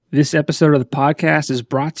This episode of the podcast is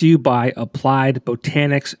brought to you by Applied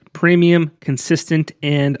Botanics, premium, consistent,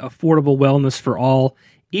 and affordable wellness for all.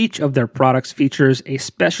 Each of their products features a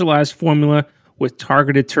specialized formula with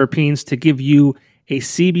targeted terpenes to give you a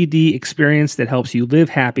CBD experience that helps you live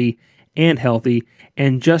happy and healthy.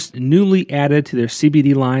 And just newly added to their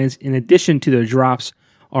CBD lines, in addition to their drops,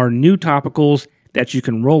 are new topicals that you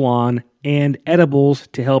can roll on and edibles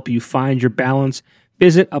to help you find your balance.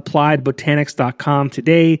 Visit appliedbotanics.com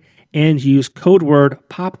today and use code word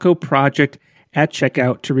Popko Project at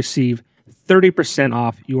checkout to receive 30%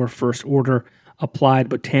 off your first order. Applied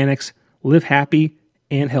Botanics. Live happy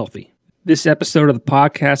and healthy. This episode of the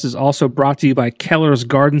podcast is also brought to you by Keller's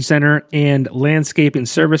Garden Center and Landscaping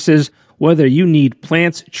Services. Whether you need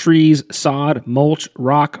plants, trees, sod, mulch,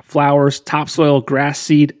 rock, flowers, topsoil, grass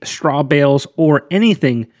seed, straw bales, or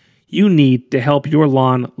anything you need to help your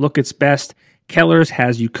lawn look its best, Keller's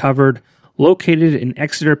has you covered. Located in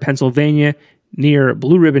Exeter, Pennsylvania, near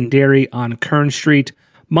Blue Ribbon Dairy on Kern Street.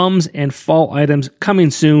 Mums and fall items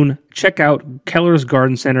coming soon. Check out Keller's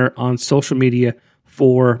Garden Center on social media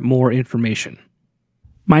for more information.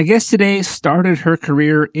 My guest today started her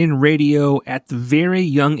career in radio at the very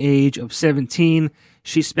young age of 17.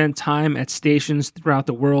 She spent time at stations throughout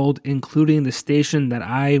the world, including the station that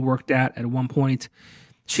I worked at one point.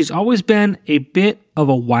 She's always been a bit of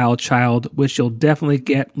a wild child, which you'll definitely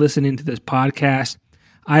get listening to this podcast.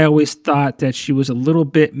 I always thought that she was a little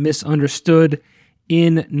bit misunderstood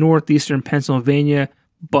in northeastern Pennsylvania,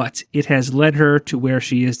 but it has led her to where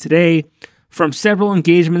she is today. From several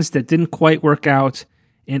engagements that didn't quite work out,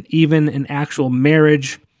 and even an actual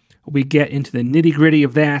marriage, we get into the nitty-gritty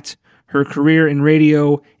of that, her career in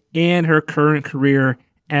radio, and her current career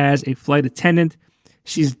as a flight attendant.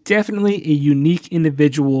 She's definitely a unique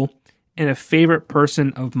individual and a favorite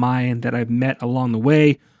person of mine that I've met along the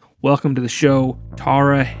way. Welcome to the show,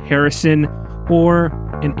 Tara Harrison, or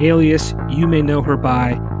an alias you may know her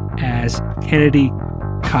by as Kennedy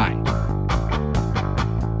Kai.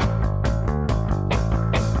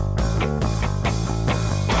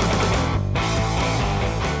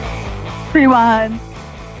 Everyone,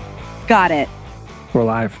 got it. We're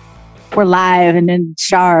live. We're live and in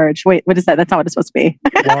charge. Wait, what is that? That's not what it's supposed to be.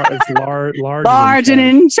 It's large. Large and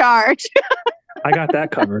in charge. I got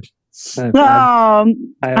that covered. I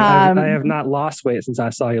have not lost weight since I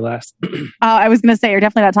saw you last. I was going to say, you're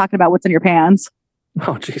definitely not talking about what's in your pants.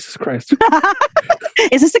 Oh, Jesus Christ.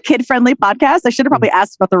 Is this a kid-friendly podcast? I should have probably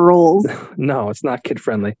asked about the rules. No, it's not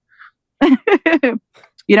kid-friendly.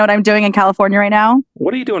 You know what I'm doing in California right now?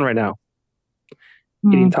 What are you doing right now?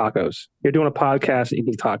 Eating tacos. You're doing a podcast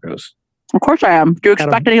eating tacos. Of course I am. Do you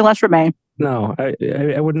expect any less from me? No, I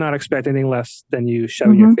would not expect anything less than you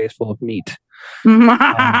shoving your face full of meat.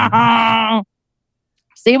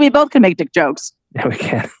 See, we both can make dick jokes. Yeah, we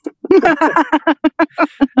can.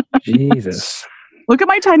 Jesus. Look at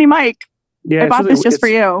my tiny mic. Yeah, I bought this just for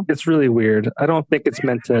you. It's really weird. I don't think it's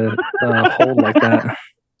meant to hold like that.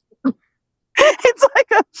 It's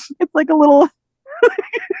like a little...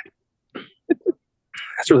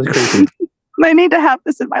 That's really creepy. I need to have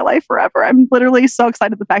this in my life forever. I'm literally so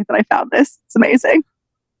excited the fact that I found this. It's amazing.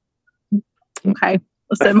 Okay.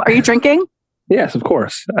 Listen, are you drinking? Yes, of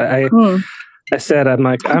course. I said, I'm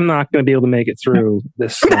not going to be able to make it through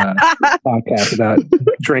this podcast without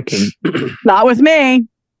drinking. Not with me.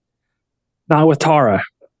 Not with Tara.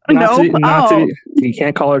 You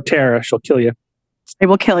can't call her Tara. She'll kill you. I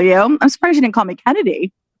will kill you. I'm surprised you didn't call me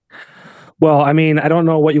Kennedy. Well, I mean, I don't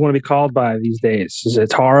know what you want to be called by these days. Is it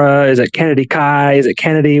Tara? Is it Kennedy Kai? Is it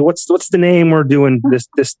Kennedy? What's the name we're doing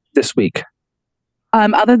this week?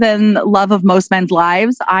 Other than love of most men's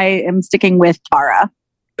lives, I am sticking with Tara.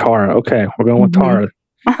 Tara. Okay, we're going with Tara.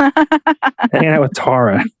 Hanging out with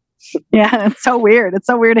Tara. Yeah, it's so weird. It's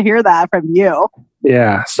so weird to hear that from you.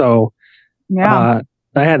 Yeah. So, I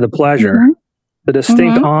had the pleasure, the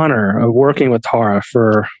distinct honor of working with Tara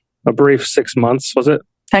for a brief 6 months. Was it?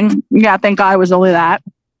 Thank God it was only that.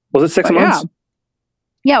 Was it 6 months?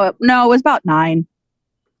 Yeah. No, it was about 9.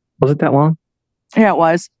 Was it that long? Yeah, it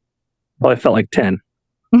was. Well, I felt like 10.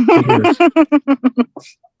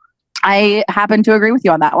 I happen to agree with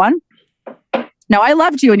you on that one. No, I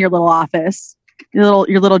loved you in your little office, your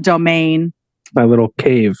little domain, my little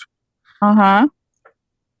cave. Yeah,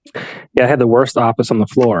 I had the worst office on the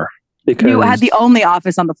floor because you had the only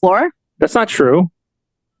office on the floor. That's not true.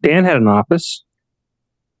 Dan had an office.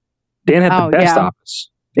 Dan had the best office.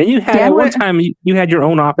 And you had at one time you had your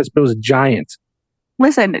own office, but it was giant.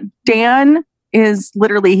 Listen, Dan is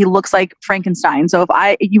literally, he looks like Frankenstein. So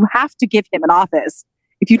you have to give him an office.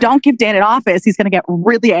 if you don't give Dan an office, he's going to get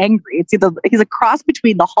really angry. It's either he's a cross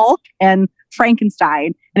between the Hulk and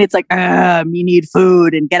Frankenstein. And it's like, you need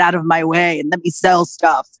food and get out of my way and let me sell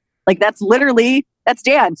stuff. Like that's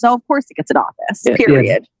Dan. So of course he gets an office,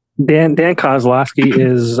 period. Yeah. Dan Kozlowski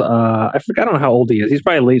is, I don't know how old he is. He's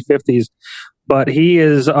probably late 50s, but he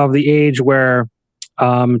is of the age where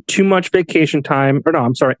too much vacation time,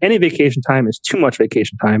 any vacation time is too much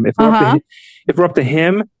vacation time. If we're up to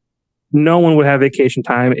him, no one would have vacation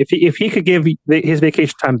time. If he could give his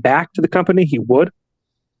vacation time back to the company, he would.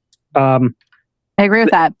 I agree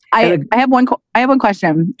with that. I have one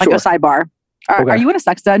question, like a sidebar. Are you in a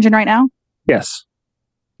sex dungeon right now? Yes.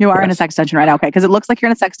 You are in a sex dungeon right now. Okay. Because it looks like you're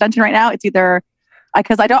in a sex dungeon right now. It's either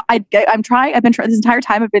because this entire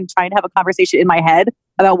time I've been trying to have a conversation in my head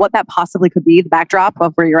about what that possibly could be, the backdrop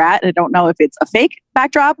of where you're at. And I don't know if it's a fake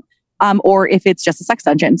backdrop or if it's just a sex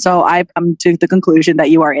dungeon. So I've come to the conclusion that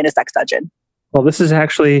you are in a sex dungeon. Well, this is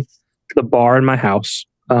actually the bar in my house.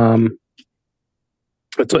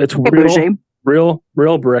 It's real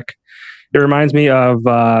brick. It reminds me of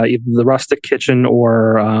either the rustic kitchen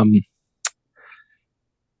or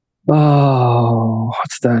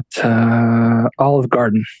what's that? Olive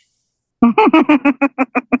Garden.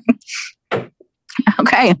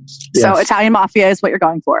 Okay. Yes. So Italian Mafia is what you're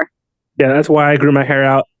going for. Yeah, that's why I grew my hair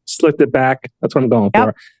out, slicked it back. That's what I'm going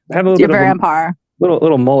for. I have a little bit very on par.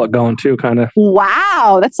 Little mullet going too, kind of.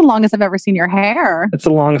 Wow, that's the longest I've ever seen your hair. It's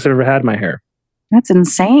the longest I've ever had my hair. That's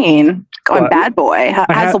insane. Going bad boy.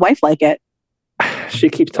 How's the wife like it? She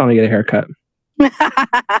keeps telling me to get a haircut.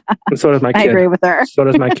 And so does my kid. I agree with her. So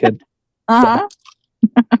does my kid. Uh-huh.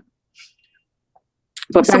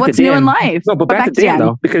 So what's new in life? No, but back to Dan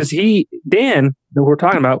though, because Dan that we're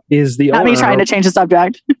talking about is the owner. Not me trying to change the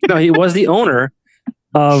subject. No, he was the owner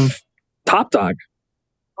of Top Dog.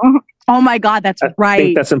 Oh my God, that's right. I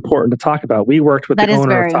think that's important to talk about. We worked with the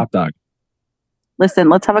owner of Top Dog. Listen,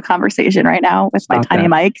 let's have a conversation right now with my tiny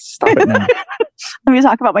mic. Stop it now. Let me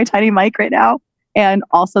talk about my tiny mic right now. And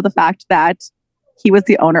also the fact that he was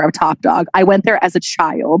the owner of Top Dog. I went there as a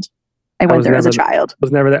child. I was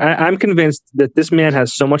never there. I'm convinced that this man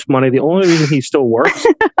has so much money. The only reason he still works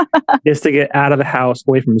is to get out of the house,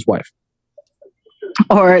 away from his wife.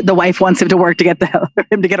 Or the wife wants him to work to get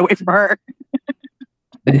him to get away from her.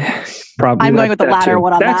 Probably. I'm going with the latter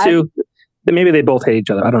one on that. Too. Maybe they both hate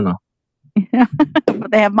each other. I don't know.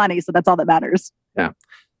 But they have money, so that's all that matters. Yeah.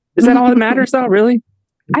 Is that all that matters, though? Really?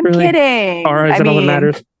 I'm kidding. Or is that all that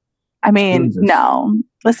matters? I mean, Jesus. No.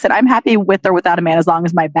 Listen, I'm happy with or without a man as long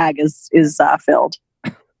as my bag is filled.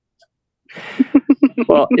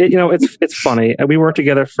 Well, it's funny. We worked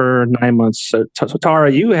together for 9 months. So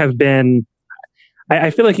Tara, you have been. I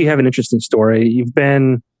feel like you have an interesting story. You've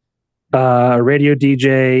been a radio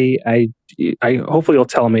DJ. I hopefully you'll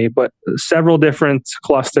tell me, but several different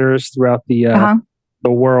clusters throughout the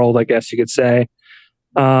world, I guess you could say.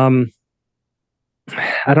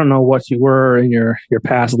 I don't know what you were in your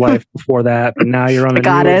past life before that, but now you're on a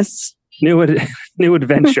goddess new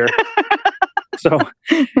adventure. So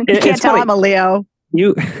you can't tell funny. I'm a Leo.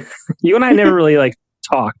 You and I never really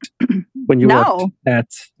talked when you worked at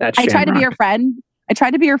Shamrock. I tried to be your friend. I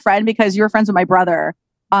tried to be your friend because you were friends with my brother.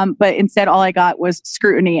 But instead, all I got was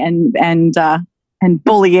scrutiny and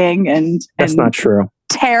bullying and that's not true.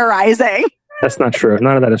 Terrorizing. That's not true.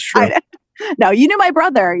 None of that is true. No, you knew my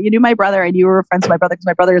brother. You knew my brother, and you were friends with my brother because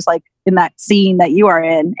my brother is in that scene that you are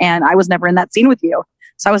in, and I was never in that scene with you,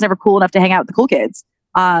 so I was never cool enough to hang out with the cool kids.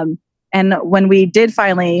 And when we did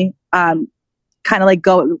finally kind of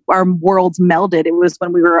go, our worlds melded. It was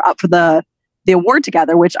when we were up for the award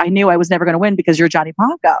together, which I knew I was never going to win because you're Johnny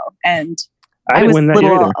Popko, and I didn't win that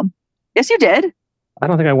year either. Yes, you did. I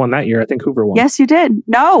don't think I won that year. I think Hoover won. Yes, you did.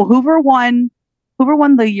 No, Hoover won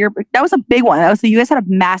the year. You guys had a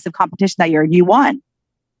massive competition that year and you won.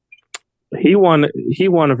 He won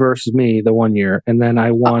versus me the one year. And then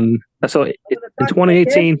I won. So in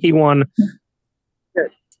 2018, he won.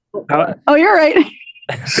 Oh, you're right.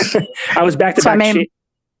 I was back to back.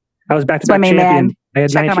 I was back to back champion. Man. I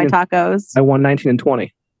had Check 19. On my tacos. I won 19 and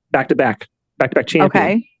 20. Back to back champion.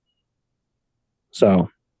 Okay. So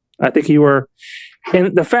I think you were.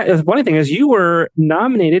 And the funny thing is, you were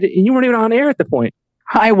nominated and you weren't even on air at the point.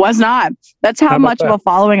 I was not. That's how much of a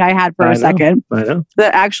following I had for a second. I know.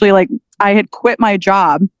 That actually, I had quit my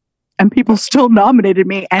job and people still nominated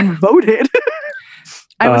me and voted.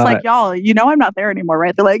 I was like, y'all, I'm not there anymore,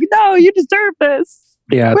 right? They're like, no, you deserve this.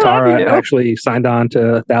 Yeah, Tara actually signed on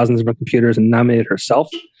to thousands of computers and nominated herself.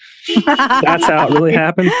 That's how it really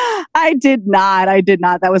happened. I did not.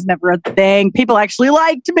 That was never a thing. People actually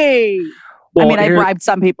liked me. Well, I bribed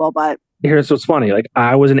some people, but here's what's funny. Like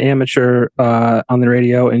I was an amateur on the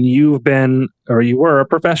radio, and you were a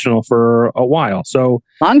professional for a while. So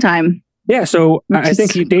long time. Yeah. So I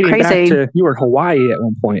think you dating back to you were in Hawaii at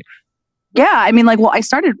one point. Yeah, I mean, like, well, I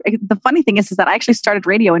started. The funny thing is that I actually started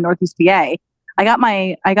radio in Northeast PA. I got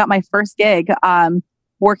my first gig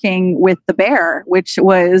working with the Bear, which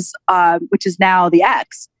is now the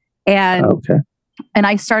X, and and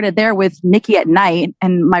I started there with Nikki at night,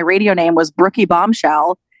 and my radio name was Brookie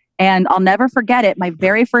Bombshell. And I'll never forget it. My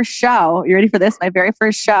very first show. You ready for this? My very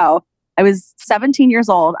first show. I was 17 years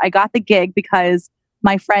old. I got the gig because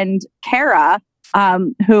my friend Kara,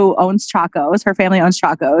 who owns Chaco's, her family owns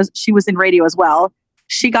Chaco's. She was in radio as well.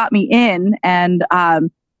 She got me in, and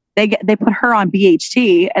they put her on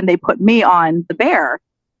BHT, and they put me on the Bear.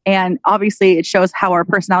 And obviously, it shows how our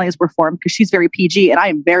personalities were formed because she's very PG and I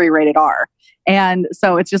am very rated R. And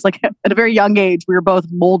so it's just like at a very young age, we were both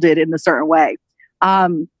molded in a certain way.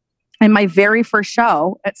 And my very first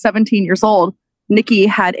show at 17 years old, Nikki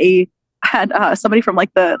had somebody from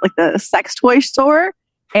like the sex toy store,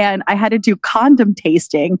 and I had to do condom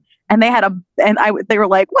tasting. And they were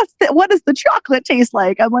like, what does the chocolate taste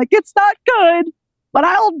like? I'm like, it's not good, but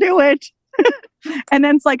I'll do it. And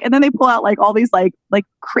then they pull out like all these like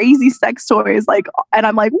crazy sex toys, and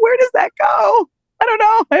I'm like, where does that go? I don't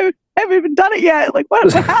know. I haven't even done it yet. Like,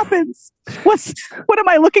 what happens? What am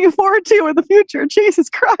I looking forward to in the future? Jesus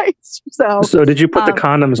Christ! So did you put the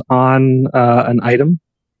condoms on an item?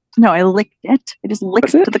 No, I licked it. I just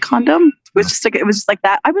licked the condom. It was just like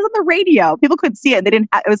that. I was on the radio. People couldn't see it. They didn't.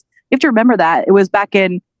 You have to remember that it was back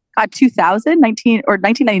in 2019 or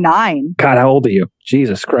 1999. God, how old are you?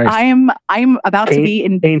 Jesus Christ! I'm about to be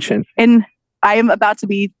ancient. And I am about to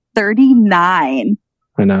be 39.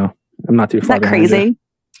 I know. I'm not too far. Is that crazy? You.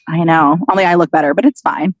 I know. Only I look better, but it's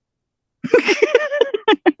fine.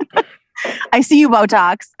 I see you,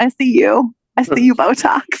 Botox. I see you,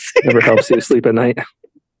 Botox. Never helps you sleep at night.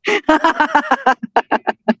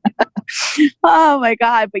 Oh my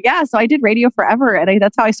God. But yeah, so I did radio forever, and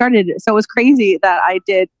that's how I started. So it was crazy that I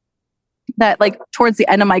did that. Like towards the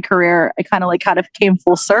end of my career, I kind of came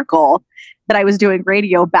full circle that I was doing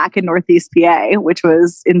radio back in Northeast PA, which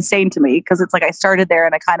was insane to me because it's like I started there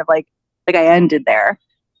and I kind of like I ended there.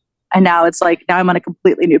 And now it's like, now I'm on a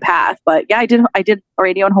completely new path. But yeah, I did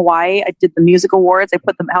radio in Hawaii. I did the music awards. I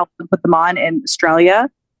helped them put them on in Australia.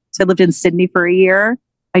 So I lived in Sydney for a year.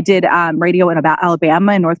 I did radio in about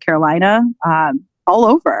Alabama and North Carolina, all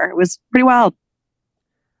over. It was pretty wild.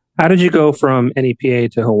 How did you go from NEPA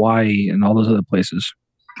to Hawaii and all those other places?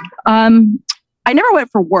 I never went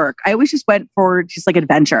for work. I always just went for just like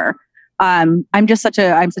adventure. I'm such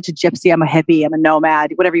a gypsy. I'm a hippie. I'm a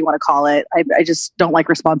nomad, whatever you want to call it. I just don't like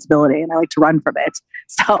responsibility and I like to run from it.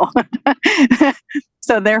 So,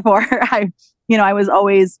 so therefore I was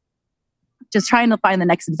always just trying to find the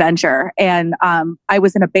next adventure. And, I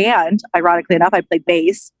was in a band, ironically enough, I played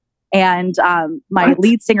bass, and, my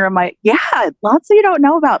lead singer, lots of you don't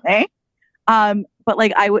know about me. But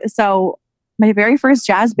like my very first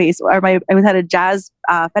jazz bass, I had a jazz,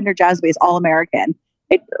 Fender jazz bass, all American.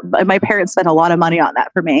 My parents spent a lot of money on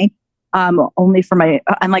that for me. Only for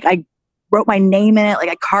I wrote my name in it. Like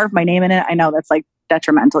I carved my name in it. I know that's like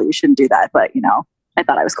detrimental. You shouldn't do that, but I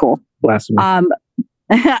thought I was cool. Blasphemy.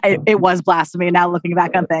 It was blasphemy. Now looking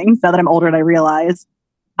back on things, now that I'm older and I realize.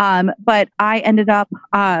 But I ended up,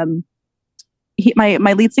 my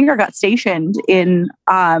lead singer got stationed in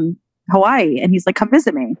Hawaii, and he's like, come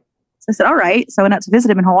visit me. So I said, all right. So I went out to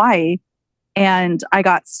visit him in Hawaii, and I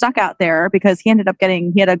got stuck out there because he had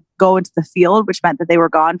to go into the field, which meant that they were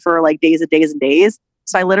gone for like days and days and days.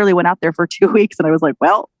 So I literally went out there for 2 weeks, and I was like,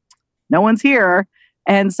 well, no one's here.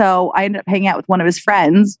 And so I ended up hanging out with one of his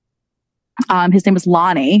friends. His name was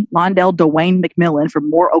Londell Dwayne McMillan from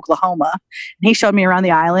Moore, Oklahoma. And he showed me around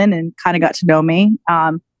the island and kind of got to know me.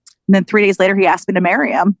 And then 3 days later, he asked me to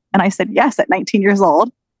marry him. And I said, yes, at 19 years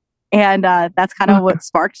old. And that's kind of what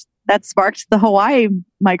sparked the Hawaii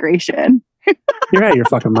migration. You're out of your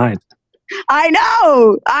fucking mind. I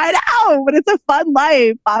know, but it's a fun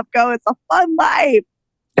life, Popko. It's a fun life.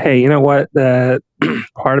 Hey, you know what?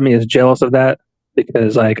 Part of me is jealous of that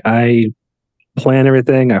because like I plan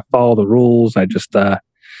everything. I follow the rules. I just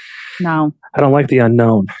no. I don't like the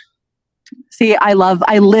unknown. See, I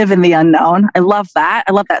live in the unknown. I love that.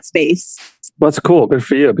 I love that space. Well, that's cool. Good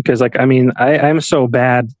for you. Because I'm so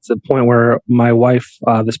bad to the point where my wife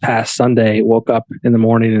this past Sunday woke up in the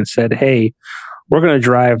morning and said, hey, we're going to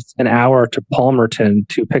drive an hour to Palmerton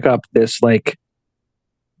to pick up this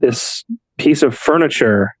piece of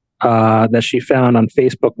furniture that she found on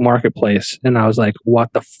Facebook Marketplace. And I was like,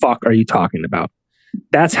 what the fuck are you talking about?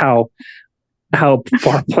 That's how how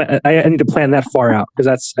far I need to plan that far out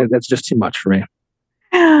because that's just too much for me.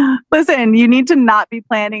 Listen, you need to not be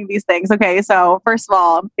planning these things. Okay, so first of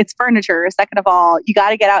all, it's furniture. Second of all, you got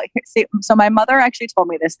to get out. See, so my mother actually told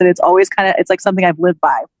me this, that it's always it's like something I've lived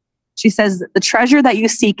by. She says the treasure that you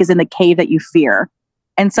seek is in the cave that you fear.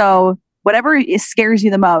 And so whatever scares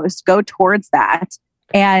you the most, go towards that.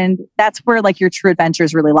 And that's where like your true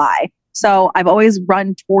adventures really lie. So I've always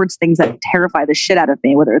run towards things that terrify the shit out of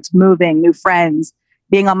me, whether it's moving, new friends,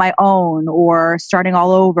 being on my own, or starting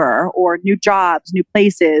all over, or new jobs, new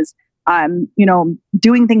places,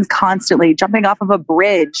 doing things constantly, jumping off of a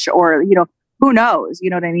bridge, or, who knows, you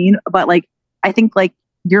know what I mean? But like, I think like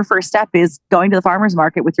your first step is going to the farmer's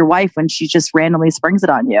market with your wife when she just randomly springs it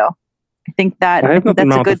on you. I think that's a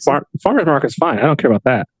good... Farmer's market's fine. I don't care about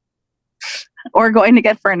that. Or going to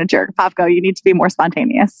get furniture. Popko, you need to be more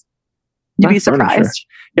spontaneous. You'd be surprised.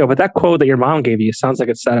 Yeah, but that quote that your mom gave you sounds like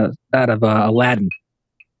it's out of Aladdin.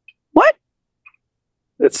 What?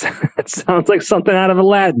 It sounds like something out of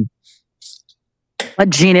Aladdin. What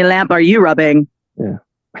genie lamp are you rubbing? Yeah.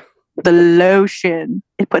 The lotion.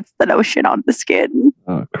 It puts the lotion on the skin.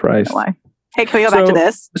 Oh, Christ. Why? Hey, can we go back to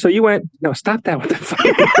this? So you went... No, stop that with the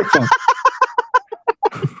fucking microphone.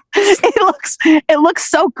 It looks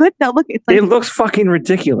so good though. Look, it's like, it looks fucking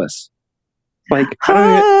ridiculous. Like,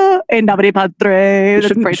 and nobody padre.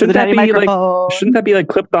 Shouldn't that be like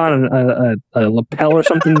clipped on a lapel or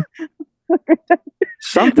something?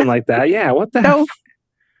 Something like that. Yeah. What the hell?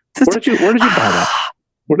 Where did you buy that?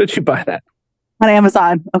 Where did you buy that? On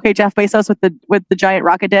Amazon. Okay, Jeff Bezos with the giant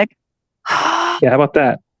rocket dick. Yeah, how about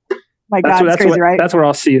that? My God, it's crazy, right? That's where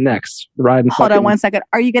I'll see you next. Hold on 1 second.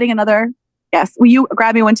 Are you getting another? Yes. Will you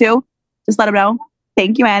grab me one too? Just let him know.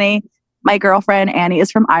 Thank you, Annie. My girlfriend, Annie,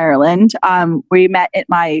 is from Ireland. We met at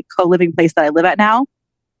my co-living place that I live at now.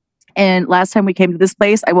 And last time we came to this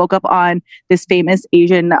place, I woke up on this famous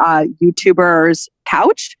Asian YouTuber's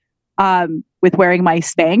couch with wearing my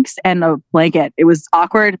Spanx and a blanket. It was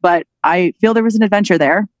awkward, but I feel there was an adventure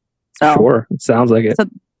there. So, sure. It sounds like it. So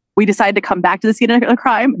we decided to come back to the scene of the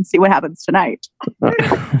crime and see what happens tonight.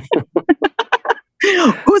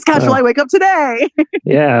 Whose couch will I wake up today?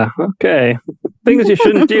 Yeah. Okay. Things you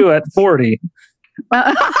shouldn't do at 40.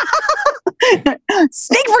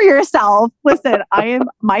 Speak for yourself. Listen,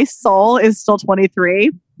 my soul is still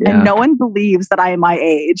 23 and no one believes that I am my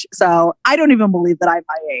age. So I don't even believe that I'm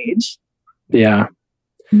my age. Yeah.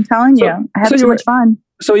 I'm telling you, I had so much fun.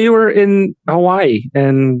 So you were in Hawaii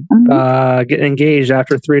and getting engaged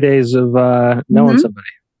after 3 days of knowing somebody.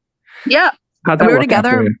 Yeah. How'd that work out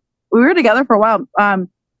for you? We were together for a while.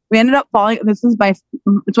 We ended up falling. It's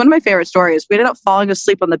one of my favorite stories. We ended up falling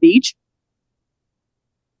asleep on the beach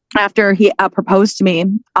after he proposed to me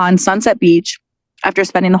on Sunset Beach after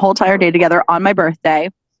spending the whole entire day together on my birthday.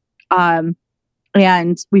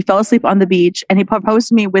 And we fell asleep on the beach and he proposed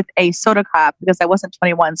to me with a soda cup because I wasn't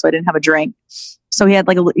 21, so I didn't have a drink. So he had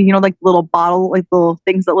like little bottle, like little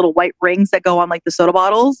things, that little white rings that go on like the soda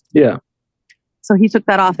bottles. Yeah. So he took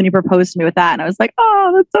that off and he proposed to me with that. And I was like,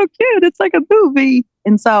 oh, that's so cute. It's like a movie.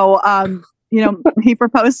 And so, he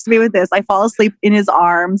proposed to me with this. I fall asleep in his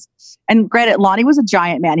arms. And granted, Lonnie was a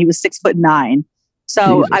giant man. He was 6'9".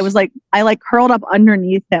 So Jesus. I was like, I curled up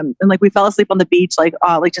underneath him and like we fell asleep on the beach, like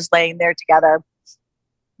just laying there together.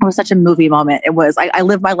 It was such a movie moment. It was, I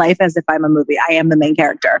live my life as if I'm a movie. I am the main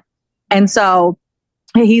character. And so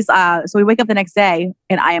so we wake up the next day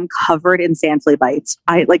and I am covered in sand flea bites.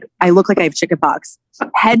 I look like I have chickenpox,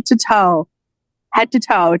 head to toe,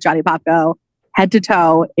 Johnny Popko, head to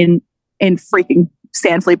toe in freaking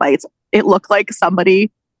sand flea bites. It looked like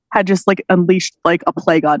somebody had just like unleashed like a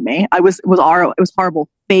plague on me. It was horrible.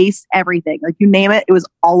 Face, everything, like you name it, it was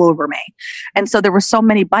all over me. And so there were so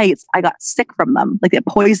many bites, I got sick from them. Like it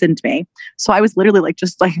poisoned me. So I was literally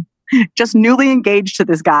just newly engaged to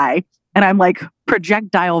this guy. And I'm like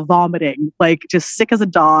projectile vomiting, like just sick as a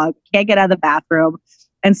dog, can't get out of the bathroom.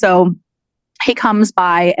 And so he comes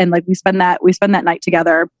by and like we spend that night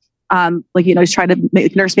together. He's trying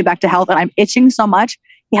to nurse me back to health and I'm itching so much.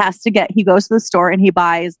 He goes to the store and he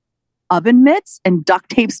buys oven mitts and duct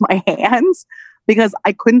tapes my hands because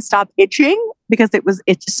I couldn't stop itching because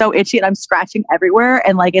it's so itchy and I'm scratching everywhere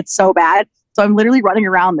and like it's so bad. So I'm literally running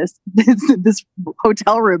around this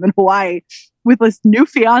hotel room in Hawaii with this new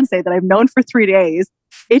fiance that I've known for 3 days,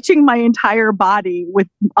 itching my entire body with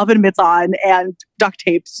oven mitts on and duct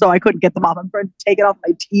tape so I couldn't get them off. I'm trying to take it off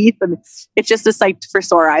my teeth and it's just a sight for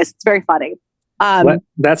sore eyes. It's very funny.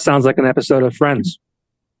 That sounds like an episode of Friends.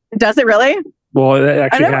 Does it really? Well, it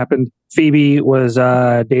actually happened. Phoebe was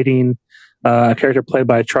dating a character played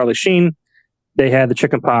by Charlie Sheen. They had the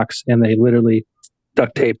chicken pox and they literally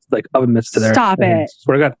duct taped like oven mitts to their Stop hands. it.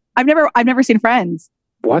 Swear to God. I've never seen Friends.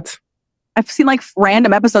 What? I've seen like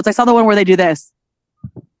random episodes. I saw the one where they do this.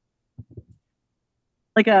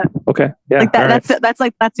 Like a Okay. Yeah. like that.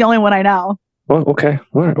 Right. That's the only one I know. Well, okay.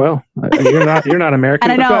 All right. Well, you're not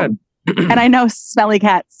American. And I know, and I know, smelly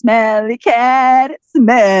cat, smelly cat,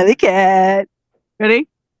 smelly cat. Ready?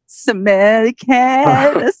 Smelly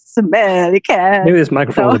cat, smelly cat. Maybe this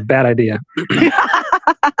microphone was a bad idea.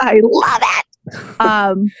 I love it.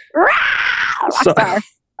 Rockstar.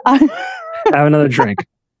 Have another drink.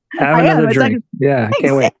 Have another drink. Yeah, Thanks,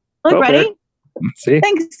 can't wait. Look, Okay. ready? See?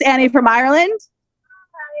 Thanks, Annie from Ireland.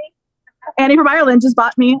 Annie from Ireland just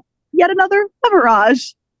bought me yet another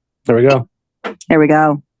beverage. There we go. There we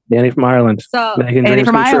go. Annie from Ireland. So Making Annie dreams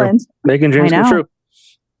from come true. Ireland. Making dreams come true.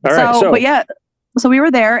 All right. So, but yeah, so we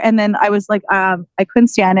were there, and then I was like, I couldn't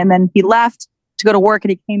stand, and then he left to go to work, and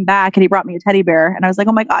he came back, and he brought me a teddy bear, and I was like,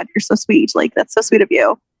 oh my God, you're so sweet. Like, that's so sweet of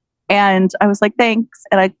you. And I was like, thanks.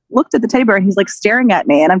 And I looked at the teddy bear, and he's like staring at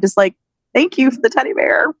me, and I'm just like, thank you for the teddy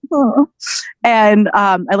bear. And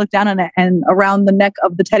I looked down on it, and around the neck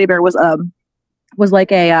of the teddy bear was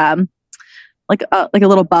like a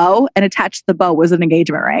little bow, and attached to the bow was an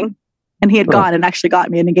engagement ring. And he had gone and actually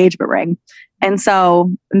got me an engagement ring. And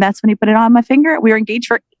that's when he put it on my finger. We were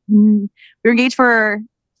engaged for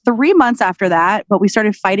 3 months after that, but we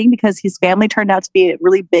started fighting because his family turned out to be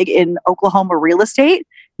really big in Oklahoma real estate.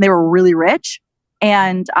 They were really rich.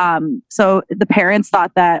 And so the parents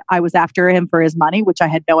thought that I was after him for his money, which I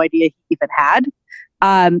had no idea he even had,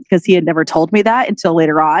 because he had never told me that until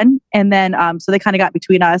later on. And then so they kind of got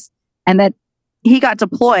between us. And then he got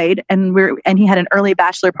deployed, and he had an early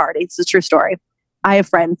bachelor party. It's a true story. I have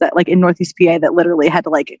friends that like in Northeast PA that literally had to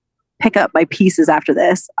like pick up my pieces after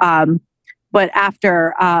this. But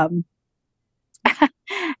after all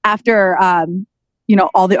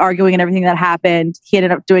the arguing and everything that happened, he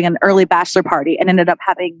ended up doing an early bachelor party and ended up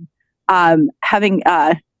having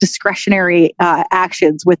discretionary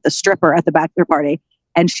actions with the stripper at the bachelor party,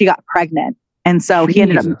 and she got pregnant. And so he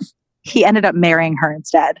ended up marrying her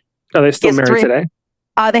instead. Are they still married today?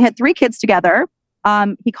 They had 3 kids together.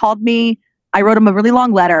 He called me. I wrote him a really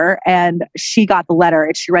long letter, and she got the letter,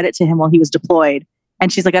 and she read it to him while he was deployed.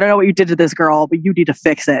 And she's like, I don't know what you did to this girl, but you need to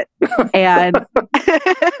fix it. And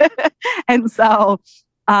and so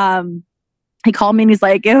he called me, and he's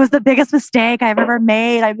like, it was the biggest mistake I've ever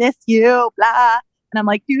made. I miss you, blah. And I'm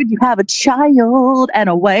like, dude, you have a child and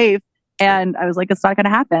a wife. And I was like, it's not going to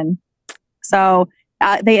happen. So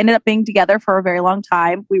they ended up being together for a very long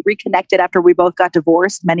time. We reconnected after we both got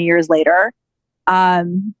divorced many years later.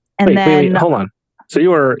 Wait, hold on. So you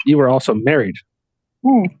were also married?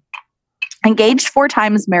 Engaged 4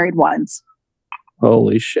 times, married once.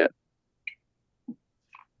 Holy shit!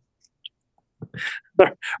 All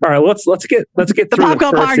right, let's get through the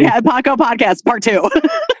Popko Podcast Part 2.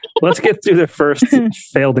 Let's get through the first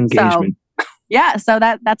failed engagement. So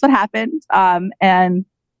that's what happened. And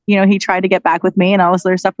he tried to get back with me and all this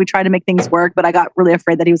other stuff. We tried to make things work, but I got really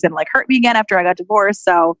afraid that he was going to like hurt me again after I got divorced.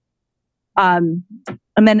 So, and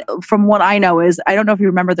then from what I know is, I don't know if you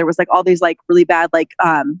remember, there was like all these like really bad, like,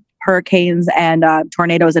 hurricanes and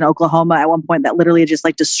tornadoes in Oklahoma at one point that literally just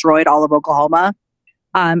like destroyed all of Oklahoma.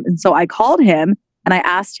 And so I called him and I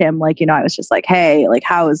asked him, like, I was just like, hey, like,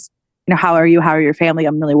 how are you? How are your family?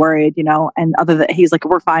 I'm really worried, and other than he's like,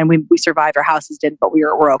 we're fine. We survived. Our houses didn't, but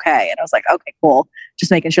we're okay. And I was like, okay, cool.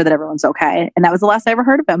 Just making sure that everyone's okay. And that was the last I ever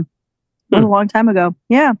heard of him. It was a long time ago.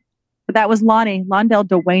 Yeah. But that was Londell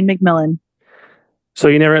Dwayne McMillan. So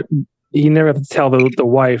you never have to tell the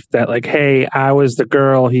wife that, like, hey, I was the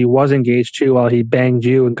girl he was engaged to while he banged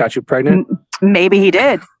you and got you pregnant? Maybe he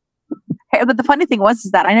did. But the funny thing was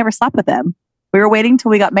that I never slept with him. We were waiting till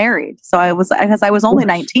we got married. So I was only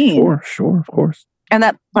 19. Sure, of course. And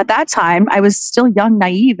that at that time, I was still young,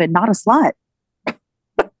 naive, and not a slut.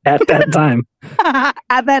 At that time.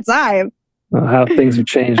 At that time. Oh, how things have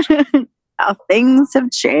changed. How things have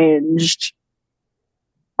changed.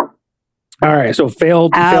 All right, so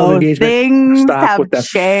failed engagement. Stop with that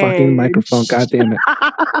fucking microphone. God damn it.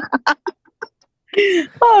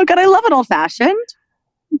 Oh, God, I love an old fashioned.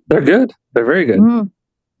 They're good. They're very good.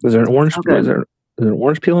 Is there an orange? Is there an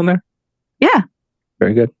orange peel in there? Yeah.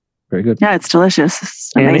 Very good. Very good. Yeah, it's delicious.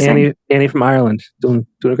 It's amazing. Annie from Ireland, doing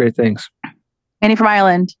great things. Annie from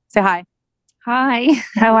Ireland, say hi. Hi.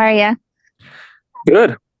 How are you?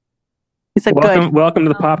 Good. He said, good. Welcome to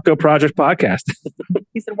the Popko Project podcast.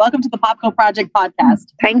 He said, welcome to the Popko Project podcast.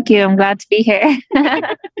 Thank you. I'm glad to be here.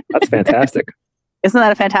 That's fantastic. Isn't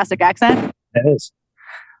that a fantastic accent? It is.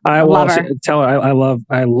 I love her. Tell her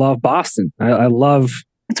I love Boston. I love.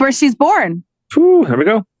 It's where she's born. Whew, there we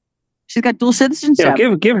go. She's got dual citizenship.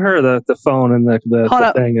 Give her the phone and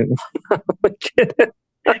the thing.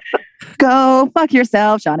 Go fuck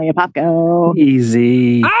yourself, Shawnee Popko.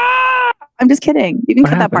 Easy. I'm just kidding. You can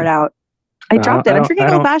cut that part out. I dropped it. I'm drinking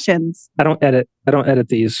old fashions. I don't edit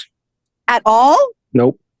these. At all?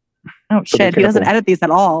 Nope. Oh, shit. He doesn't edit these at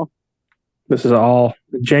all. This is all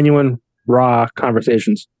genuine, raw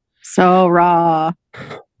conversations. So raw.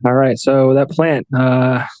 All right. So that plant,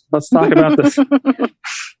 let's talk about this.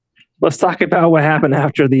 Let's talk about what happened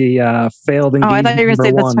after the failed engagement. Oh, I thought you were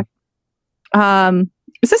going to say this.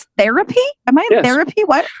 Is this therapy? Am I in therapy?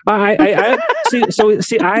 What? I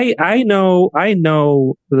see. I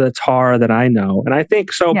know the Tar that I know, and I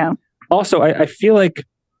think so. Yeah. Also, I feel like,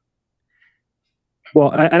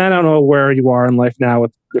 well, and I don't know where you are in life now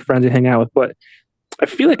with the friends you hang out with, but I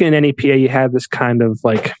feel like in NEPA you have this kind of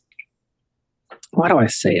like, why do I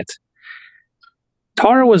say it?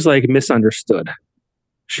 Tara was like misunderstood.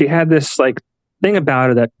 She had this like thing about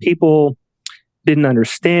her that people didn't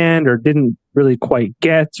understand or didn't really quite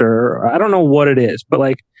get, or I don't know what it is, but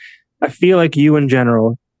like I feel like you in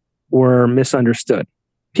general were misunderstood.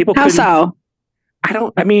 People How so?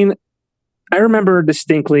 I remember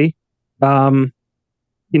distinctly, like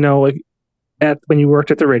when you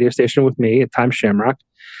worked at the radio station with me at Time Shamrock,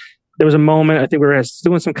 there was a moment, I think we were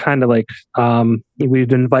doing some kind of like,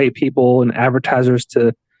 we'd invite people and advertisers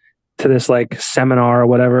to this like seminar or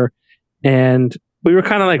whatever. And we were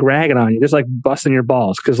kind of like ragging on you, just like busting your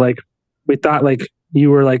balls. Cause like, we thought like you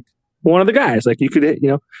were like one of the guys, like you could,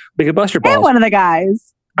 we could bust your balls. And one of the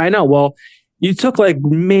guys. I know. Well, you took like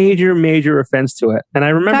major offense to it. And I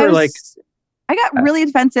remember I got really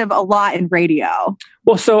offensive a lot in radio.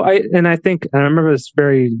 Well, so I remember this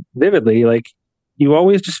very vividly. Like you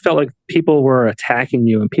always just felt like people were attacking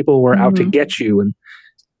you and people were out to get you.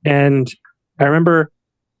 And I remember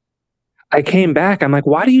I came back. I'm like,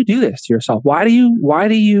 why do you do this to yourself? Why do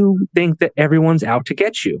you think that everyone's out to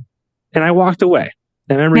get you? And I walked away.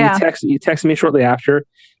 And I remember you texted me shortly after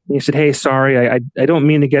and you said, hey, sorry, I don't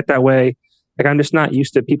mean to get that way. Like, I'm just not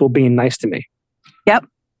used to people being nice to me. Yep.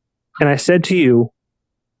 And I said to you,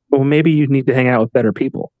 well, maybe you need to hang out with better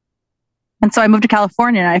people. And so I moved to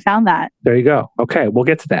California and I found that. There you go. Okay. We'll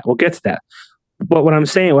get to that. But what I'm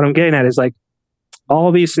getting at is like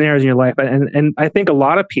all these scenarios in your life. And I think a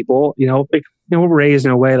lot of people, we're raised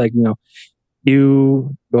in a way like,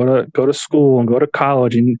 you go to school and go to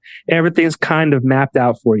college and everything's kind of mapped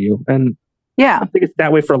out for you. And I think it's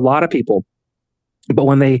that way for a lot of people. But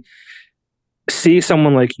when they see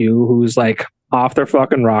someone like you who's like off their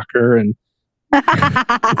fucking rocker and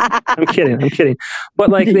I'm kidding. But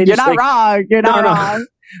like You're not wrong. You're not wrong.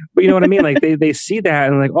 But you know what I mean? Like they see that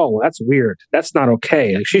and like, oh, well, that's weird. That's not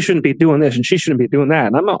okay. Like she shouldn't be doing this and she shouldn't be doing that.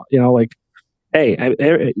 And I'm not, like, hey,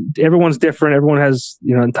 everyone's different. Everyone has,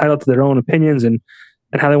 entitled to their own opinions and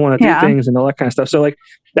how they want to do things and all that kind of stuff. So like,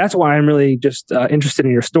 that's why I'm really just interested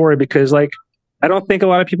in your story, because like, I don't think a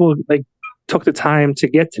lot of people like took the time to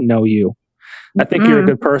get to know you. I think you're a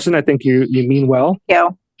good person. I think you mean well.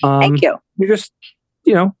 Thank you. You're just,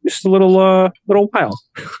 just a little wild.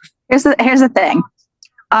 Here's the thing.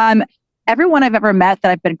 Everyone I've ever met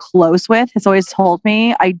that I've been close with has always told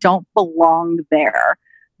me I don't belong there.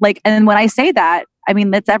 Like, and when I say that, I mean,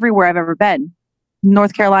 that's everywhere I've ever been.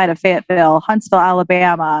 North Carolina, Fayetteville, Huntsville,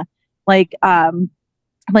 Alabama, like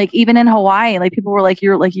even in Hawaii, like people were like,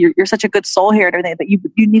 you're such a good soul here and everything,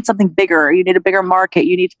 but you need something bigger. You need a bigger market.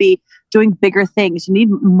 You need to be doing bigger things. You need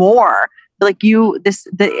more. Like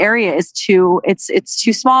the area is it's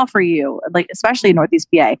too small for you. Like, especially in Northeast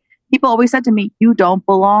PA, people always said to me, you don't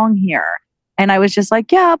belong here. And I was just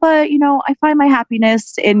like, yeah, but I find my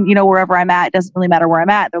happiness in, wherever I'm at. It doesn't really matter where I'm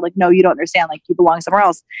at. They're like, no, you don't understand. Like you belong somewhere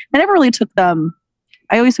else. I never really took them.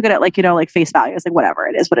 I always took it at like face value. It's like, whatever,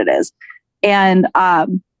 it is what it is. And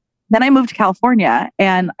then I moved to California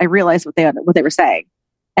and I realized what they were saying.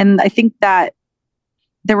 And I think that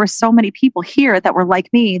there were so many people here that were like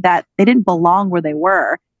me, that they didn't belong where they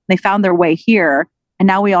were. They found their way here. And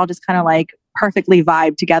now we all just kind of like perfectly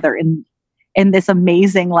vibe together in this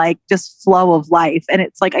amazing, like just flow of life. And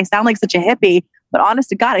it's like, I sound like such a hippie, but honest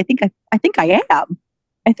to God, I think I am.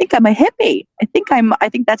 I think I'm a hippie. I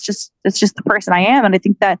think that's just the person I am. And I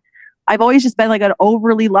think that I've always just been like an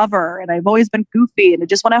overly lover, and I've always been goofy, and I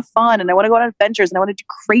just want to have fun, and I want to go on adventures, and I want to do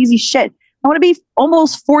crazy shit. I want to be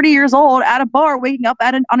almost 40 years old at a bar, waking up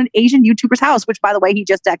on an Asian YouTuber's house, which, by the way, he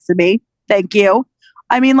just texted me. Thank you.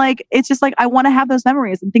 I mean, like, it's just like, I want to have those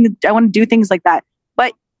memories and things. I want to do things like that.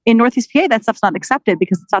 But in Northeast PA, that stuff's not accepted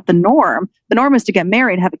because it's not the norm. The norm is to get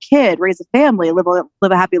married, have a kid, raise a family, live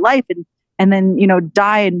a happy life, and then,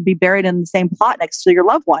 die and be buried in the same plot next to your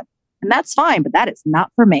loved one. And that's fine, but that is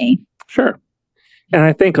not for me. Sure. And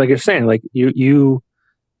I think, like you're saying, like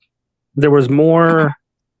there was more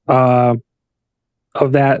of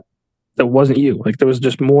that wasn't you. Like there was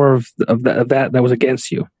just more of that was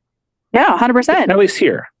against you. Yeah, 100%. At least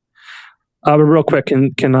here. But real quick,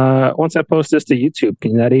 can once I post this to YouTube,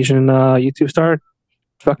 can that Asian YouTube star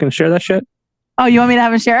fucking share that shit? Oh, you want me to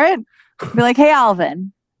have him share it? Be like, hey,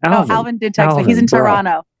 Alvin. Alvin did text me. He's in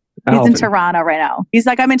Toronto. He's in Toronto right now. He's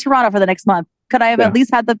like, I'm in Toronto for the next month. Could I have at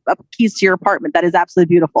least had the keys to your apartment? That is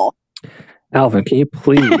absolutely beautiful. Alvin, can you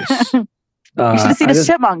please? You should have seen his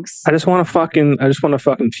chipmunks. I just want a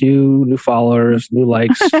fucking few new followers, new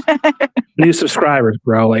likes, new subscribers,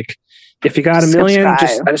 bro. Like, if you got 1 million, I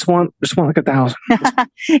just want like 1,000.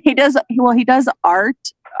 He does art.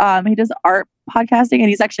 He does art podcasting, and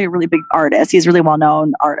he's actually a really big artist. He's a really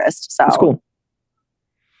well-known artist. So that's cool.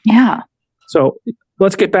 Yeah. So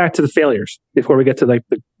let's get back to the failures before we get to like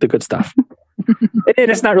the good stuff.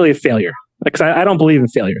 And it's not really a failure, because I don't believe in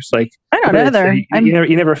failures. Like I don't either.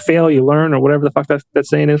 You never fail, you learn, or whatever the fuck that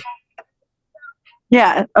saying is.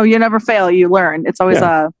 Yeah. Oh, you never fail, you learn. It's always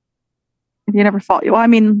if you never fall. Well, I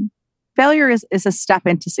mean, failure is a step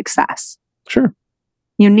into success. Sure.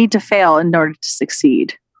 You need to fail in order to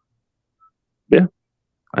succeed. Yeah,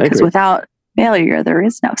 I agree. Because without failure, there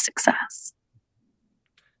is no success.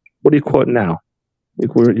 What are you quoting now?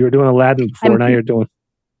 Like you were doing Aladdin before. Now you're doing.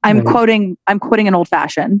 I'm quoting an old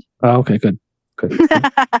fashioned. Oh, okay, good.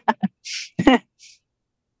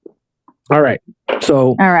 All right.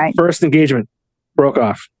 So, first engagement broke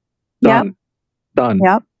off. Done. Yep.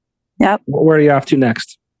 Done. Yep. Where are you off to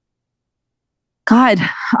next? God,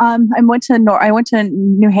 I went to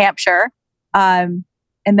New Hampshire, and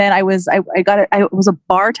then I was a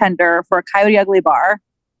bartender for a Coyote Ugly bar,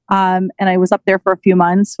 and I was up there for a few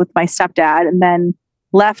months with my stepdad, and then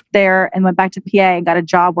left there and went back to PA and got a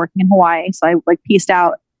job working in Hawaii. So I pieced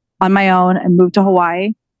out on my own and moved to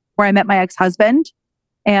Hawaii, where I met my ex-husband,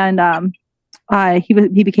 and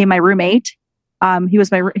he became my roommate. He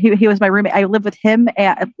was my roommate. I lived with him.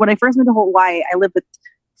 When I first moved to Hawaii, I lived with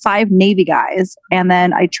 5 Navy guys, and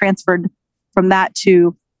then I transferred from that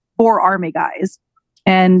to 4 Army guys.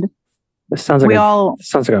 And this sounds like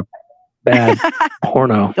a bad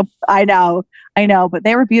porno. I know, but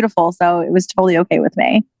they were beautiful, so it was totally okay with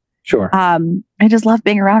me. Sure. I just love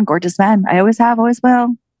being around gorgeous men. I always have, always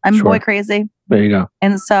will. I'm boy crazy. There you go.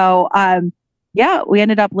 And so, we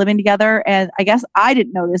ended up living together, and I guess I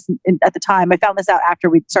didn't know this at the time. I found this out after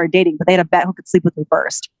we started dating, but they had a vet who could sleep with me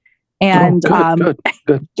first. And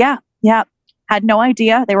good. Yeah. Had no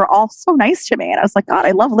idea. They were all so nice to me, and I was like, God,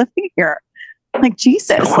 I love living here. Like,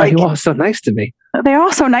 Jesus, why are you all so nice to me? They're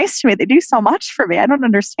all so nice to me. They do so much for me. I don't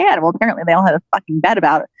understand. Well, apparently they all had a fucking bet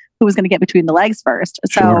about who was going to get between the legs first.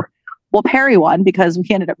 So, Perry won because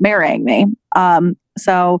he ended up marrying me. That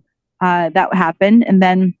happened, and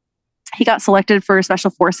then he got selected for Special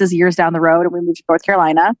Forces years down the road, and we moved to North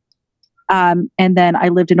Carolina. And then I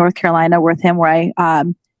lived in North Carolina with him,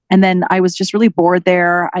 and then I was just really bored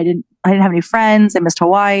there. I didn't have any friends. I missed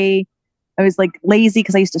Hawaii. I was lazy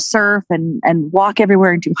because I used to surf and walk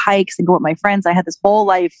everywhere and do hikes and go with my friends. I had this whole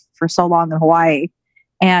life for so long in Hawaii,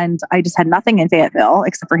 and I just had nothing in Fayetteville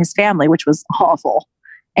except for his family, which was awful.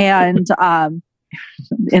 And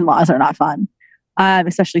in-laws are not fun,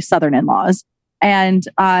 especially Southern in-laws. And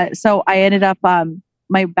so I ended up.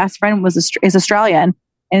 My best friend is Australian.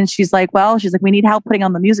 And she's like, we need help putting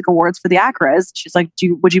on the music awards for the ACRAs. She's like,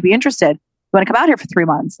 would you be interested? You want to come out here for 3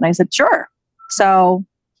 months? And I said, sure. So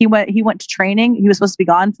he went to training. He was supposed to be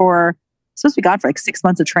gone for 6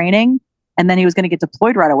 months of training. And then he was going to get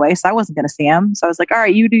deployed right away. So I wasn't going to see him. So I was like, all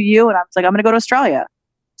right, you do you. And I was like, I'm going to go to Australia.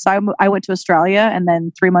 So I went to Australia, and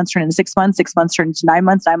then 3 months turned into 6 months, 6 months turned into 9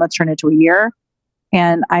 months, 9 months turned into a year.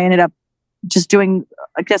 And I ended up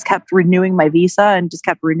I just kept renewing my visa and just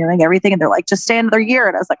kept renewing everything. And they're like, just stay another year.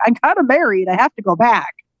 And I was like, I'm kind of married. I have to go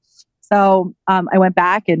back. So I went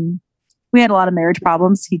back, and we had a lot of marriage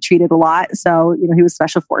problems. He cheated a lot. So, he was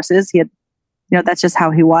Special Forces. He had, that's just how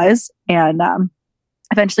he was. And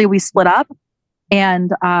eventually we split up,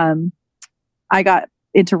 and I got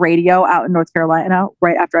into radio out in North Carolina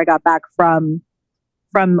right after I got back from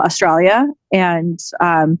Australia, and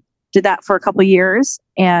did that for a couple of years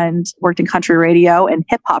and worked in country radio and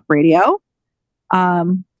hip hop radio. How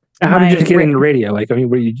did you get into radio? Did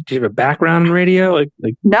you have a background in radio?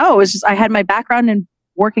 No, it was just, I had my background in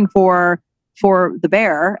working for the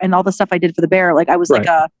Bear and all the stuff I did for the Bear. I was do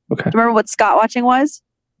you remember what Scott watching was?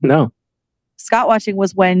 No. Scott watching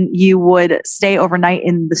was when you would stay overnight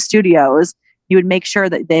in the studios. You would make sure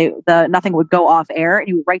that nothing would go off air, and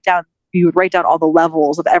you would write down all the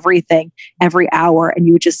levels of everything every hour, and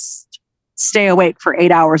you would just stay awake for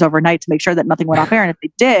 8 hours overnight to make sure that nothing went off air. And if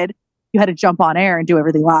they did, you had to jump on air and do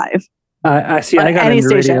everything live. I see. I got into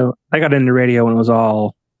radio. I got into radio when it was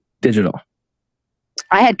all digital.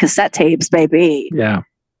 I had cassette tapes, baby. Yeah.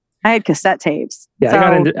 I had cassette tapes. Yeah, so,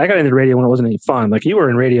 I got into radio when it wasn't any fun. Like you were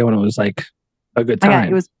in radio when it was like a good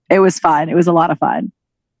time. It was fun. It was a lot of fun.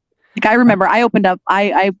 Like I remember I opened up,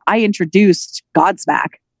 I introduced Godsmack.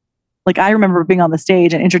 Like I remember being on the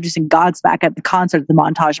stage and introducing Godsmack at the concert at the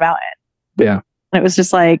Montage Mountain. Yeah. And it was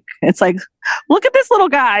just like, it's like, look at this little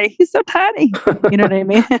guy. He's so tiny. You know what I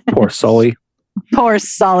mean? Poor Sully. Poor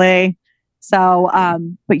Sully. So,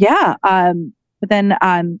 but yeah. But then,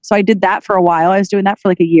 so I did that for a while. I was doing that for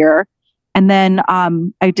like a year. And then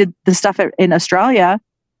I did the stuff in Australia.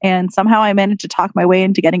 And somehow I managed to talk my way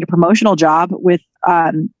into getting a promotional job with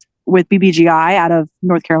BBGI out of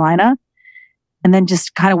North Carolina. And then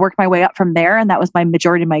just kind of worked my way up from there. And that was my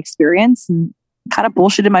majority of my experience. And kind of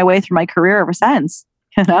bullshitted my way through my career ever since.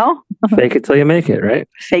 You know? Fake it till you make it, right?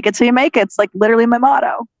 Fake it till you make it. It's like literally my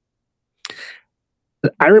motto.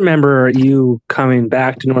 I remember you coming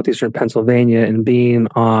back to Northeastern Pennsylvania and being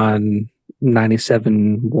on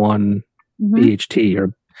 97.1 BHT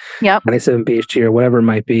or 97 BHT or whatever it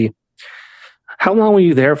might be. How long were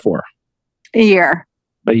you there for? A year.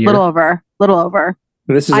 A year? Little over.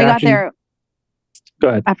 And this is I got there. Go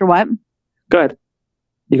ahead. After what? Go ahead.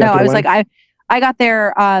 I was like, I got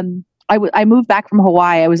there. I moved back from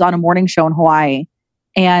Hawaii. I was on a morning show in Hawaii,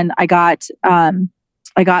 and I got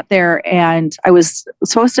there, and I was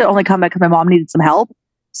supposed to only come back because my mom needed some help.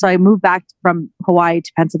 So I moved back from Hawaii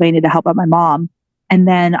to Pennsylvania to help out my mom. And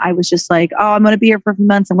then I was just like, oh, I'm going to be here for a few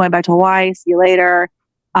months. I'm going back to Hawaii. See you later.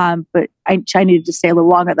 But I needed to stay a little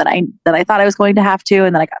longer than I thought I was going to have to.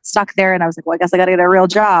 And then I got stuck there, and I was like, well, I guess I got to get a real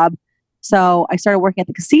job. So I started working at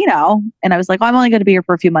the casino, and I was like, oh, I'm only going to be here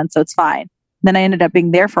for a few months, so it's fine. Then I ended up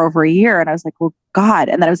being there for over a year, and I was like, well, God.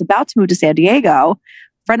 And then I was about to move to San Diego.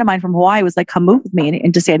 A friend of mine from Hawaii was like, come move with me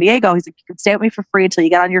into San Diego. He's like, you can stay with me for free until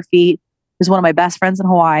you get on your feet. He's one of my best friends in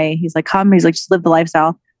Hawaii. He's like, come. He's like, just live the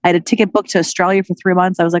lifestyle. I had a ticket booked to Australia for 3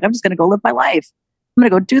 months. I was like, I'm just going to go live my life. I'm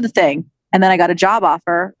going to go do the thing. And then I got a job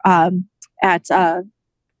offer I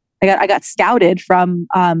got scouted from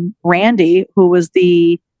Randy, who was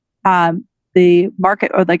the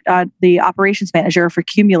market or the operations manager for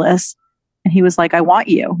Cumulus. And he was like, I want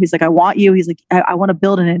you. He's like, I want you. He's like, I want to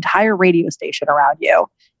build an entire radio station around you.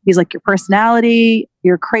 He's like, your personality,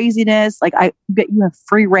 your craziness, like you have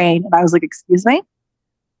free reign. And I was like, excuse me?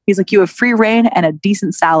 He's like, you have free reign and a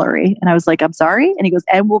decent salary. And I was like, I'm sorry. And he goes,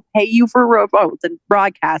 and we'll pay you for robots and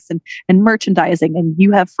broadcasts and merchandising, and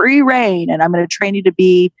you have free reign. And I'm going to train you to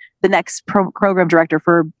be the next program director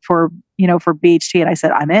for BHT. And I said,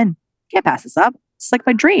 I'm in. Can't pass this up. It's like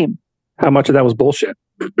my dream. How much of that was bullshit?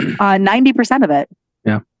 90% of it.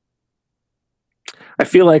 Yeah. I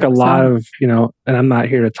feel like a lot of, and I'm not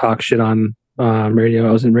here to talk shit on radio.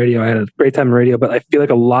 I was in radio. I had a great time in radio, but I feel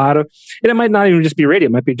like a lot of, and it might not even just be radio.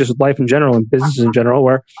 It might be just life in general and businesses in general,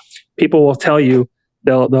 where people will tell you,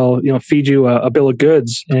 they'll feed you a bill of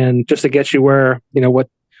goods, and just to get you where, what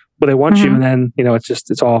they want you. And then,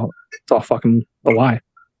 it's all fucking a lie.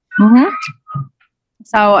 Mm-hmm.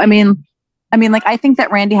 So, I mean, like, I think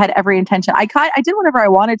that Randy had every intention. I did whatever I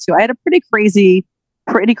wanted to. I had a pretty crazy,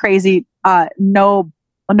 no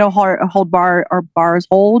hold bar or bars,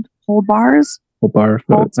 hold bars,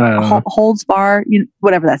 holds bar,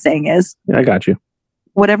 whatever that saying is. Yeah, I got you.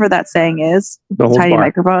 Whatever that saying is. No holds tiny bar.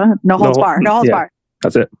 Microphone. No holds bar. No holds bar.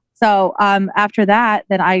 That's it. So, after that,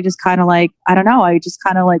 then I just kind of like, I don't know. I just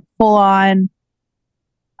kind of like full on.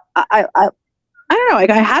 I don't know. Like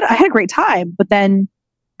I had a great time, but then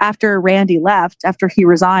after Randy left, after he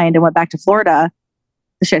resigned and went back to Florida,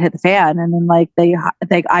 the shit hit the fan. And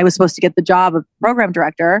then I was supposed to get the job of program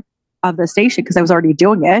director of the station because I was already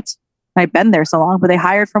doing it. I'd been there so long, but they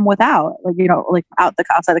hired from without,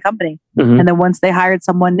 outside the company. Mm-hmm. And then once they hired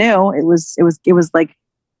someone new, it was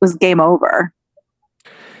game over.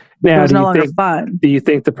 Now, it was no longer fun. Do you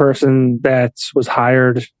think the person that was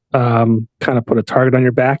hired kind of put a target on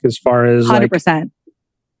your back as far as 100%?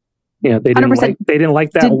 They didn't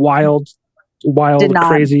like that wild,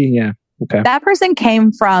 crazy. Yeah. Okay. That person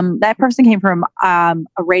came from a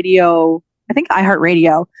radio, I think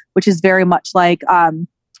iHeartRadio, which is very much like,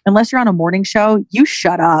 unless you're on a morning show, you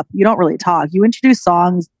shut up. You don't really talk. You introduce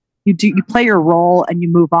songs, you play your role, and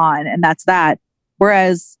you move on, and that's that.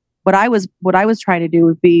 Whereas what I was trying to do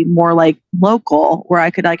would be more like local, where I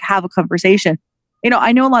could like have a conversation.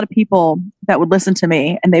 I know a lot of people that would listen to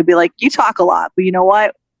me and they'd be like, you talk a lot, but you know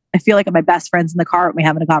what? I feel like my best friends in the car with me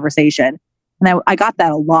having a conversation. And I got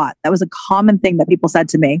that a lot. That was a common thing that people said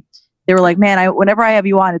to me. they were like, man, whenever I have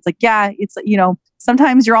you on, it's like, yeah, it's,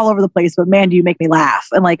 sometimes you're all over the place, but man, do you make me laugh.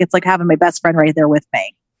 And like, it's like having my best friend right there with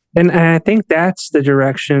me. And I think that's the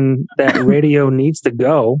direction that radio needs to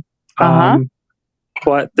go.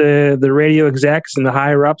 But the radio execs and the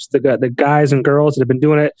higher ups, the guys and girls that have been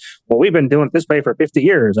doing it, well, we've been doing it this way for 50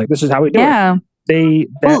 years. Like, this is how we do it.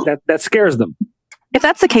 That scares them. If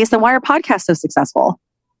that's the case, then why are podcasts so successful?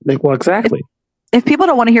 Well, exactly. If people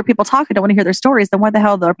don't want to hear people talk and don't want to hear their stories, then why the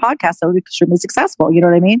hell are their podcasts so extremely successful? You know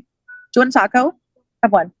what I mean? Do you want a taco?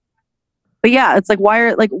 Have one. But yeah, it's like, why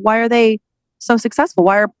are they so successful?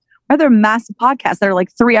 Why are there massive podcasts that are like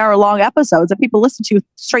 3-hour long episodes that people listen to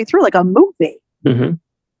straight through like a movie? Mm-hmm.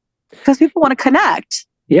 Because people want to connect.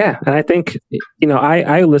 Yeah, and I think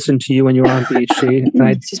I listened to you when you were on BHG,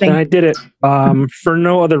 and I did it for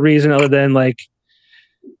no other reason other than like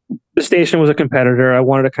the station was a competitor. I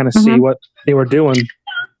wanted to kind of see what they were doing,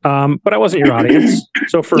 but I wasn't your audience.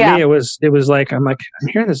 So for me, it was like I'm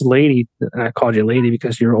hearing this lady, and I called you lady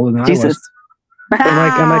because you're older than I was.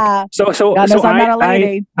 I'm like, so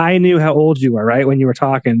I knew how old you were, right? When you were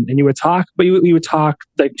talking, and you would talk, but you would talk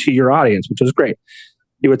like to your audience, which was great.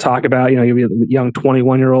 You would talk about, you'd be a young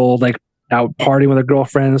 21-year-old, like out partying with her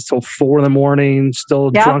girlfriends till 4 a.m,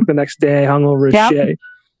 still drunk the next day, hungover as shit.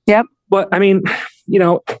 Yep. But I mean,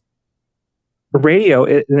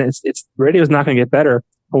 radio, radio is not going to get better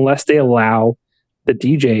unless they allow the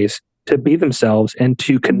DJs to be themselves and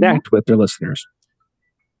to connect with their listeners.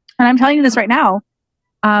 And I'm telling you this right now,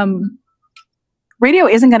 radio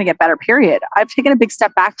isn't going to get better, period. I've taken a big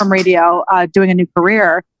step back from radio, doing a new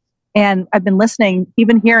career. And I've been listening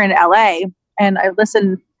even here in LA. And I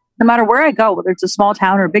listen no matter where I go, whether it's a small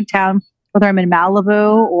town or a big town, whether I'm in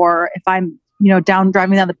Malibu or if I'm,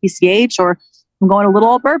 driving down the PCH or I'm going to little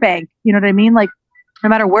old Burbank. You know what I mean? Like, no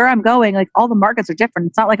matter where I'm going, like all the markets are different.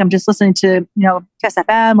 It's not like I'm just listening to, Kiss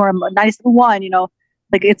FM or 97.1,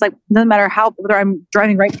 like it's like, no matter whether I'm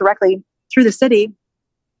driving directly through the city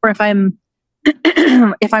or if I'm,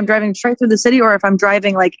 if I'm driving straight through the city or if I'm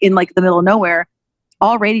driving like in like the middle of nowhere,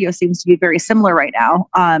 all radio seems to be very similar right now.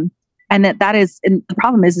 And that is, and the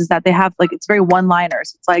problem is that they have like, it's very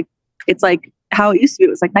one-liners. It's like how it used to be. It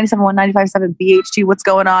was like 97.1, 95.7 BHG. What's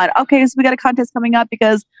going on? Okay, so we got a contest coming up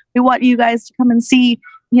because we want you guys to come and see,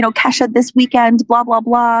 Kesha this weekend, blah, blah,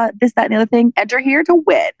 blah, this, that, and the other thing. Enter here to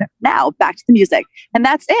win. Now back to the music. And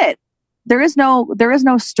that's it. There is no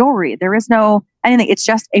story. There is no anything. It's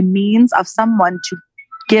just a means of someone to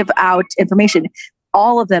give out information.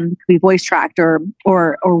 All of them could be voice tracked or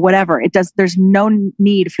whatever. There's no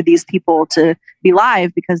need for these people to be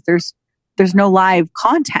live because there's no live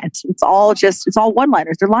content. It's all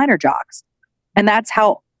one-liners. They're liner jocks. And that's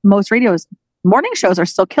how most morning shows are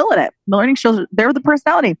still killing it. Morning shows, they're the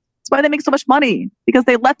personality. That's why they make so much money, because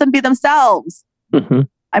they let them be themselves. Mm-hmm.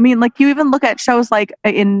 I mean, like you even look at shows like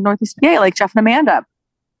in Northeast PA, like Jeff and Amanda.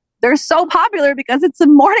 They're so popular because it's a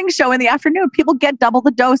morning show in the afternoon. People get double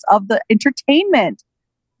the dose of the entertainment.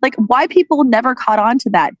 Like, why people never caught on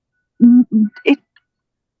to that? It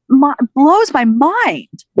blows my mind.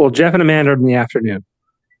 Well, Jeff and Amanda are in the afternoon.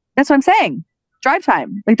 That's what I'm saying. Drive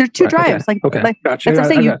time. Like, there's 2 drives. Okay. Like Gotcha. that's what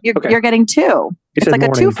I'm saying. You're getting 2. It's like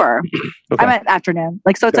morning. A twofer. Okay. I'm at afternoon.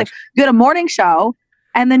 Like, so it's like you get a morning show.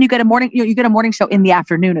 And then you get a morning show in the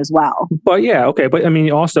afternoon as well. But yeah, okay. But I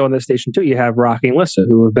mean, also on this station too, you have Rocky and Lissa,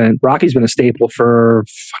 Rocky's been a staple for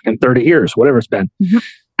fucking 30 years, whatever it's been. Mm-hmm.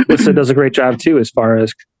 Lissa does a great job too, as far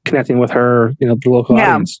as connecting with her, the local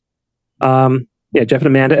audience. Jeff and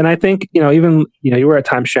Amanda. And I think, even, you were at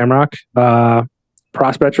Time Shamrock,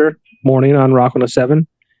 Prospector morning on Rock 107.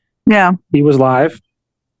 Yeah. He was live.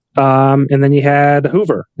 And then you had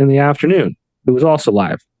Hoover in the afternoon, who was also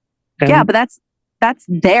live. And but that's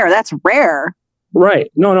rare.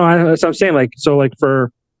 Right. No, that's what I'm saying. Like, so like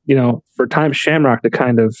for Time Shamrock to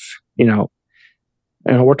kind of,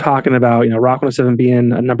 we're talking about, Rock 107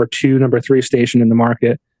 being a number 2, number 3 station in the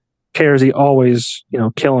market. KRZ always,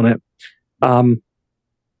 killing it. I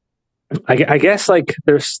guess like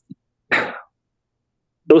there's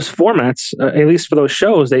those formats, at least for those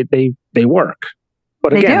shows, they work.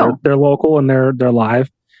 But again, they're local and they're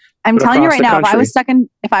live. I'm telling you right now, if I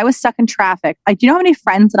was stuck in traffic, do you know how many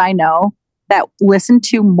friends that I know that listen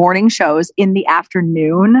to morning shows in the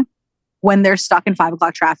afternoon when they're stuck in 5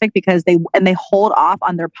 o'clock traffic because they hold off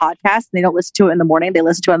on their podcast and they don't listen to it in the morning. They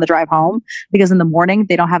listen to it on the drive home because in the morning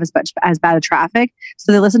they don't have as bad a traffic.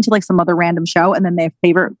 So they listen to like some other random show and then their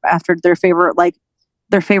favorite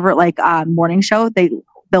morning show,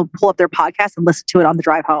 they'll pull up their podcast and listen to it on the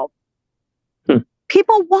drive home.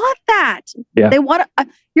 People want that. Yeah. They want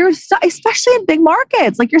especially in big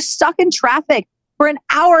markets. Like you're stuck in traffic for an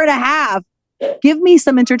hour and a half Give me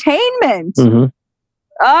some entertainment. Mm-hmm.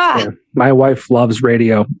 Ah, Yeah. My wife loves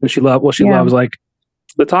radio, and she loves like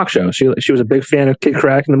the talk show. She was a big fan of Kid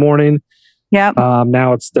Crack in the morning. Yep.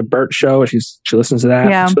 Now it's the Burt Show. She listens to that.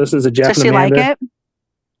 Yeah. She listens to Jeff Does and she Amanda. like it?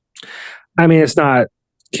 I mean, it's not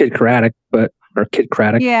Kid Craddock, or Kid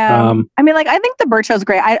Craddock. Yeah. I mean, like, I think the Burt Show's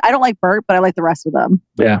great. I don't like Burt, but I like the rest of them.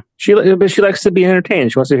 Yeah. She likes to be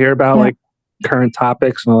entertained. She wants to hear about like current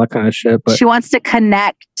topics and all that kind of shit. But she wants to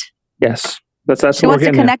connect. Yes. That's she wants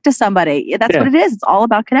to connect to somebody. That's what it is. It's all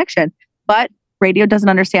about connection. But radio doesn't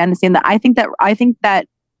understand the same that I think that,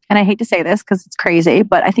 and I hate to say this because it's crazy,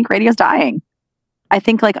 but I think radio's dying. I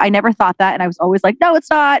think like I never thought that, and I was always like, no, it's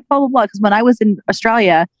not, blah blah blah. Because when I was in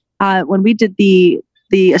Australia, when we did the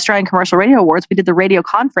Australian Commercial Radio Awards, we did the radio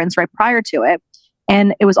conference right prior to it,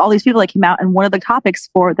 and it was all these people that came out, and one of the topics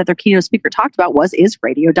that their keynote speaker talked about is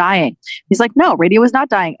radio dying? He's like, no, radio is not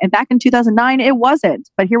dying. And back in 2009, it wasn't.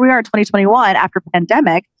 But here we are in 2021 after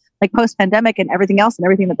pandemic, like post-pandemic and everything else and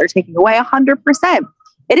everything that they're taking away, 100%.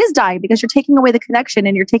 It is dying because you're taking away the connection,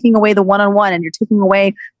 and you're taking away the one-on-one, and you're taking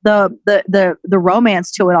away the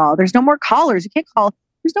romance to it all. There's no more callers. You can't call.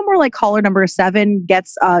 There's no more like caller number 7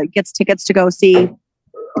 gets tickets to go see,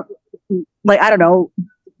 like, I don't know,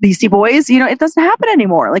 Beastie Boys. You know, it doesn't happen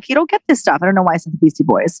anymore. Like, you don't get this stuff. I don't know why I said the Beastie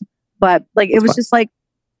Boys, but like it was just like,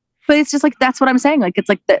 but it's just like that's what I'm saying. Like, it's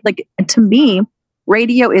like like to me,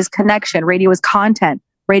 radio is connection. Radio is content.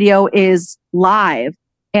 Radio is live.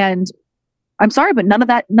 And I'm sorry, but none of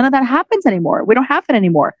that happens anymore. We don't have it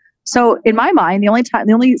anymore. So in my mind, the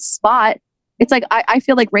only spot, it's like I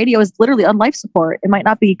feel like radio is literally on life support. It might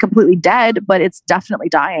not be completely dead, but it's definitely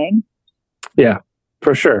dying. Yeah,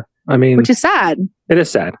 for sure. I mean, which is sad. It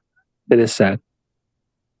is sad. Yeah,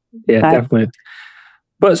 definitely.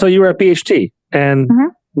 But so you were at BHT, and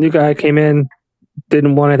new guy came in,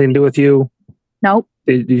 didn't want anything to do with you. Nope.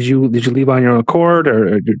 Did you leave on your own accord,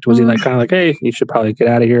 or was he like kind of like, hey, you should probably get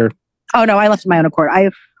out of here? Oh no, I left on my own accord.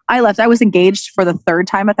 I left. I was engaged for the 3rd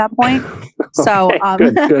time at that point. So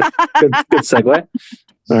good segue.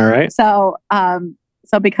 All right. So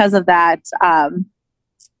because of that,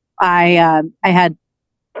 I had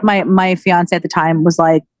my fiance at the time was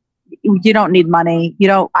like, you don't need money. You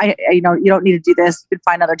don't need to do this. You can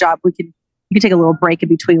find another job. You can take a little break in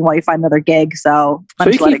between while you find another gig. So let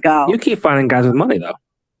it go. You keep finding guys with money though.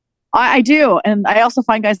 I do. And I also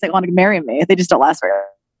find guys that want to marry me. They just don't last very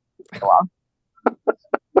long.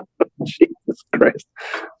 Jesus Christ.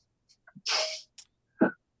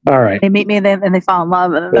 All right. They meet me and they fall in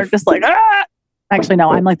love, and they're just like, ah! Actually,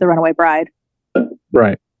 no, I'm like the runaway bride.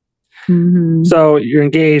 Right. Mm-hmm. So you're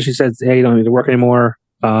engaged. He says, hey, you don't need to work anymore.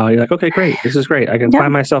 You're like, okay, great. This is great. I can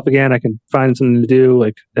find myself again. I can find something to do.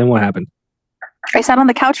 Like, then what happened? I sat on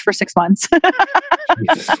the couch for 6 months.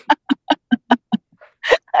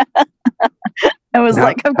 I was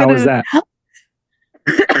how was that?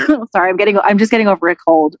 Sorry, I'm just getting over a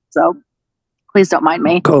cold. So please don't mind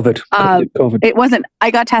me. COVID. It wasn't. I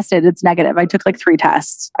got tested. It's negative. I took like 3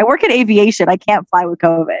 tests. I work in aviation. I can't fly with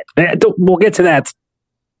COVID. We'll get to that.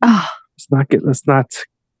 Let's not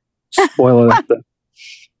spoil it.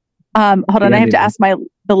 Hold on. I have to ask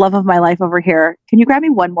the love of my life over here. Can you grab me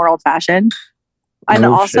one more old fashioned? And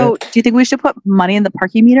also, do you think we should put money in the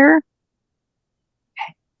parking meter?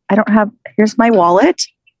 I don't have. Here's my wallet.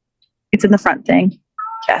 It's in the front thing.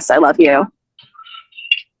 Yes, I love you.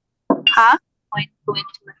 Huh?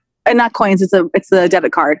 And not coins. It's the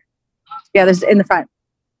debit card. Yeah, there's in the front.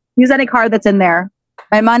 Use any card that's in there.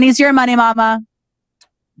 My money's your money, mama.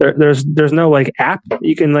 There's no like app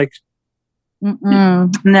you can like.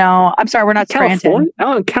 No, I'm sorry. We're not Scranton.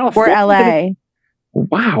 Oh, in California. We're LA.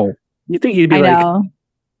 Wow. You think you'd be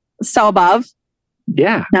so above?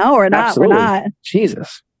 Yeah. No, we're not. Absolutely. We're not.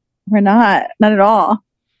 Jesus. We're not at all.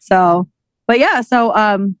 So, but yeah. So,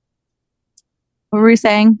 what were we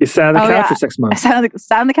saying? You sat on the couch for 6 months. I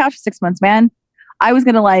sat on the couch for 6 months, man. I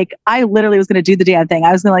literally was gonna do the damn thing.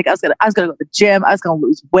 I was gonna go to the gym. I was gonna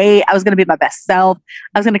lose weight. I was gonna be my best self.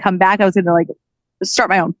 I was gonna come back. I was gonna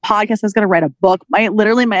start my own podcast. I was gonna write a book. My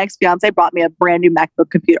ex-fiance brought me a brand new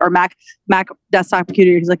MacBook computer or Mac desktop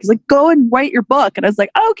computer. He's like, go and write your book. And I was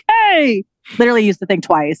like, okay. Literally used the thing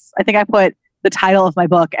twice. I think I put the title of my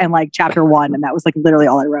book and like chapter 1, and that was like literally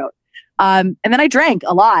all I wrote. And then I drank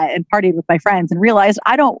a lot and partied with my friends and realized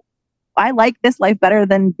I like this life better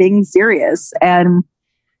than being serious. And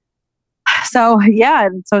so, yeah.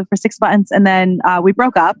 And so for 6 months, and then we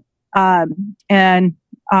broke up. I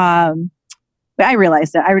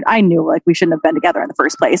realized it. I knew like we shouldn't have been together in the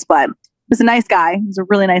first place, but he was a nice guy. He was a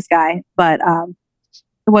really nice guy, but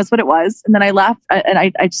it was what it was. And then I left, and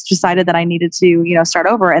I just decided that I needed to, start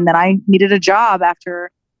over. And then I needed a job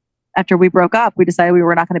after after we broke up, we decided we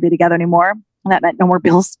were not going to be together anymore. And that meant no more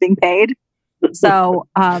bills being paid. So,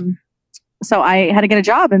 so I had to get a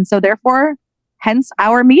job. And so therefore, hence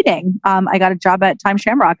our meeting. I got a job at Time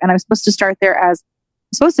Shamrock, and I was supposed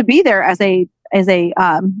to be there as a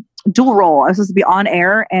dual role. I was supposed to be on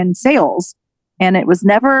air and sales, and it was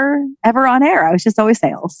never ever on air. I was just always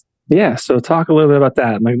sales. Yeah. So talk a little bit about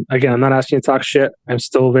that. Like, again, I'm not asking you to talk shit. I'm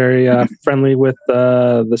still very friendly with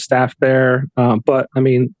the staff there. But I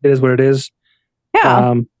mean, it is what it is.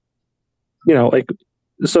 Yeah. Like,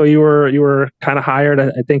 so you were kind of hired.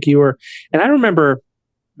 I think you were, and I remember,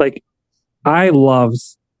 like, I loved.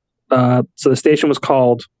 So the station was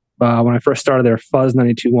called when I first started there, Fuzz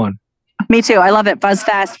 92.1. Me too. I love it. Fuzz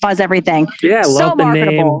fast, fuzz everything. Yeah, I love the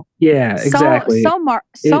marketable. name. Yeah, exactly. So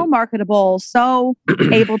marketable. So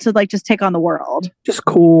able to like just take on the world. Just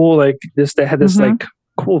cool. Like they had this like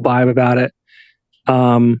cool vibe about it.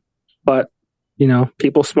 But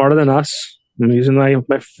people smarter than us, I'm using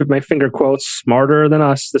my finger quotes, smarter than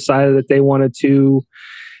us, decided that they wanted to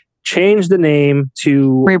change the name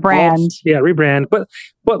to rebrand. Rebrand,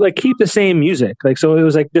 but like keep the same music. Like, so it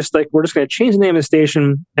was like we're just going to change the name of the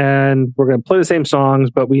station and we're going to play the same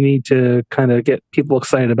songs, but we need to kind of get people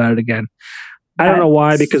excited about it again. I don't know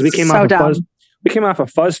why, because we came off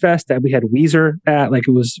of Fuzz Fest that we had Weezer at. Like,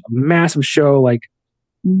 it was a massive show. Like,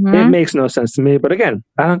 it makes no sense to me. But again,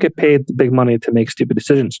 I don't get paid the big money to make stupid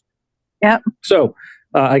decisions. Yep. So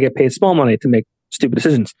I get paid small money to make stupid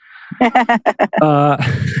decisions. But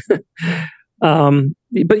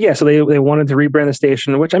yeah, so they wanted to rebrand the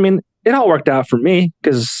station, which, I mean, it all worked out for me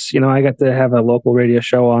because I got to have a local radio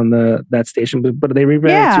show on that station, but they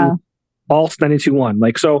rebranded to Alt 92.1.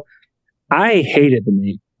 Like, so I hated the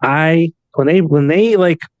name. When they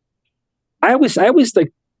like, I always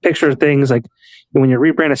like picture things like when you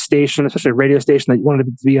rebrand a station, especially a radio station, that you wanted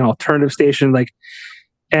it to be an alternative station, like,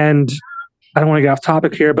 and I don't want to get off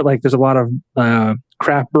topic here, but like, there's a lot of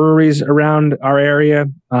craft breweries around our area.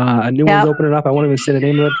 A new one's opening up. I won't even say the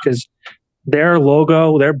name of it because their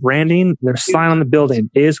logo, their branding, their sign on the building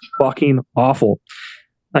is fucking awful.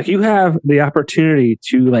 Like, you have the opportunity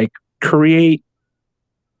to like create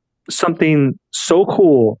something so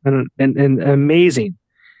cool and amazing.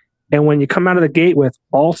 And when you come out of the gate with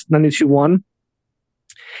Alt 92.1,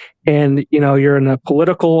 and you're in a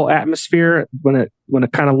political atmosphere when it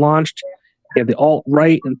kind of launched, you have the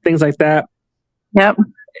alt-right and things like that. Yep.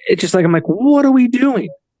 It's just like, I'm like, what are we doing?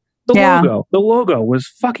 The logo was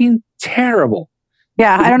fucking terrible.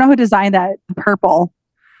 Yeah, I don't know who designed that purple.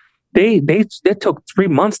 They took 3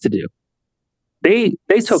 months to do. They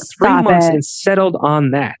took 3 months and settled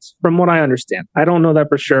on that, from what I understand. I don't know that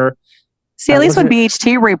for sure. See, at least when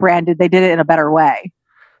BHT rebranded, they did it in a better way.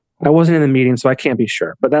 I wasn't in the meeting, so I can't be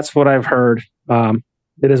sure. But that's what I've heard. It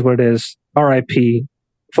is what it is. R.I.P.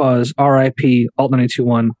 Fuzz. R.I.P. Alt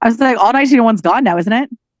 92.1. I was like, Alt 92.1's gone now, isn't it?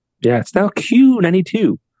 Yeah, it's now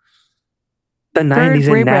Q92. The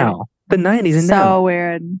 90s and now. The 90s and now. So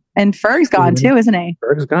weird. And Ferg's gone too, isn't he?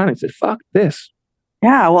 Ferg's gone. He said, fuck this.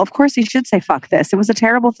 Yeah, well, of course he should say fuck this. It was a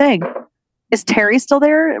terrible thing. Is Terry still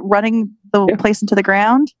there running the place into the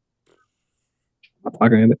ground? I'm not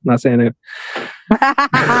talking it. Not saying it.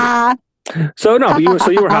 So no, you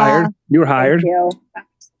were hired. You were hired. Thank you.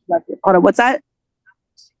 Love you. Hold on, what's that?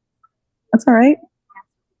 That's all right.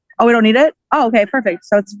 Oh, we don't need it? Oh, okay, perfect.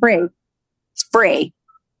 So it's free. It's free.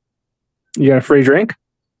 You got a free drink?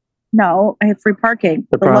 No, I have free parking.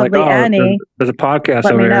 The lovely Annie. There's a podcast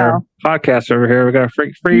over here. Podcast over here. We got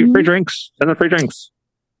free drinks. Send them free drinks.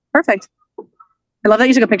 Perfect. I love that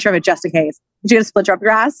you took a picture of it just in case. Did you get a splinter up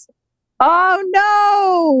your ass? Oh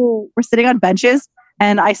no! We're sitting on benches,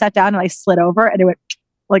 and I sat down and I slid over, and it went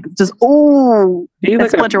like just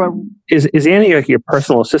splinter went. Is Annie like your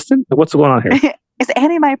personal assistant? What's going on here? Is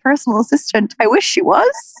Annie my personal assistant? I wish she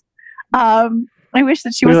was. I wish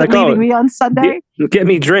that she wasn't leaving me on Sunday. Get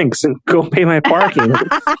me drinks and go pay my parking.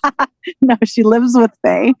 No, she lives with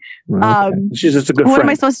me. Okay. She's just a good friend. What am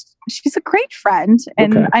I supposed? She's a great friend,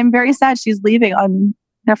 and I'm very sad she's leaving in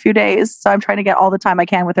a few days. So I'm trying to get all the time I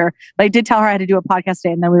can with her. But I did tell her I had to do a podcast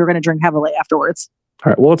day, and then we were going to drink heavily afterwards. All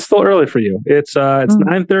right. Well, it's still early for you. It's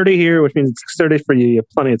 9:30 here, which means it's 6:30 for you. You have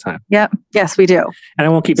plenty of time. Yep. Yes, we do. And I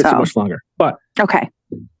won't keep it too much longer. But okay.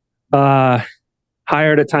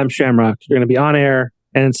 Hired at Time Shamrock, you're going to be on air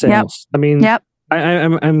and in sales. Yep. I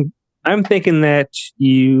mean, I'm thinking that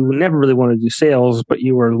you never really wanted to do sales, but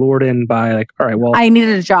you were lured in by like, all right, well, I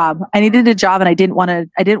needed a job. And I didn't want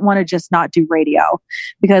to just not do radio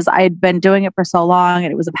because I had been doing it for so long,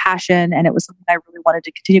 and it was a passion, and it was something I really wanted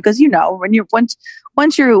to continue. Because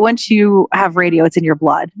once you have radio, it's in your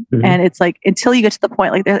blood, and it's like until you get to the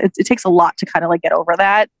point like that, it takes a lot to kind of like get over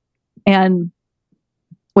that. And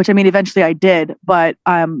which I mean, eventually I did, but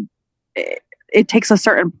it takes a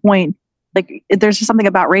certain point. Like there's just something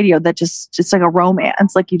about radio that just like a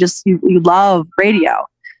romance. Like you love radio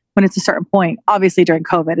when it's a certain point. Obviously during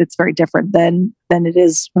COVID, it's very different than it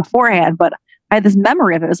is beforehand. But I had this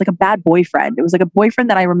memory of it. It was like a bad boyfriend. It was like a boyfriend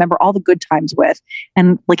that I remember all the good times with.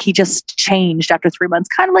 And like he just changed after 3 months,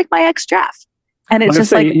 kind of like my ex Jeff. And it's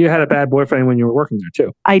just like you had a bad boyfriend when you were working there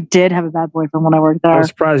too. I did have a bad boyfriend when I worked there. I'm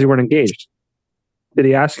surprised you weren't engaged. Did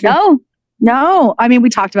he ask you? No. I mean, we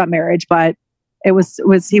talked about marriage, but he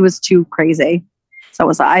was too crazy. So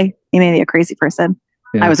was I. He made me a crazy person.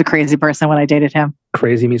 Yeah. I was a crazy person when I dated him.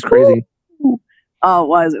 Crazy means crazy. Ooh. Oh,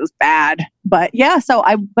 it was bad. But yeah,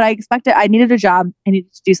 I expected, I needed a job. I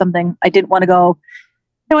needed to do something. I didn't want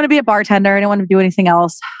to be a bartender. I didn't want to do anything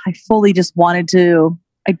else. I fully just wanted to,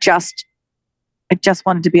 I just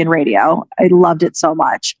wanted to be in radio. I loved it so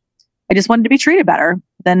much. I just wanted to be treated better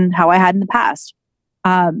than how I had in the past.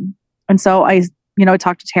 And so I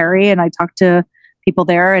talked to Terry and I talked to people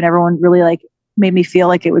there, and everyone really like made me feel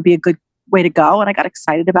like it would be a good way to go. And I got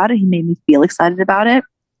excited about it. He made me feel excited about it.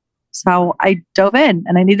 So I dove in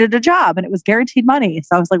and I needed a job and it was guaranteed money.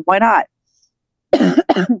 So I was like, why not?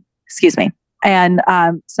 Excuse me. And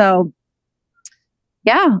so,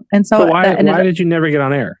 yeah. And so why did you never get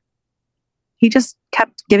on air? He just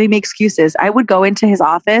kept giving me excuses. I would go into his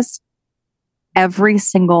office every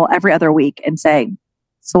other week and say,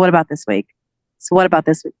 so what about this week? So what about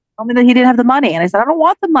this week? Told me that he didn't have the money. And I said, I don't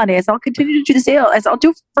want the money. I said, I'll continue to do the sale. I said, I'll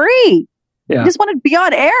do it for free. Yeah. I just want to be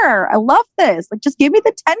on air. I love this. Like, just give me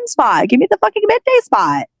the 10 spot. Give me the fucking midday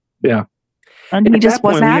spot. Yeah. And he just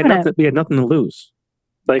wasn't having it. We had nothing to lose.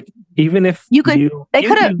 Like, even if they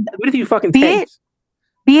could have. What if you fucking take?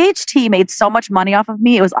 BHT made so much money off of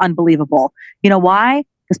me. It was unbelievable. You know why?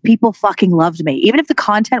 Because people fucking loved me. Even if the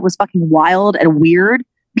content was fucking wild and weird,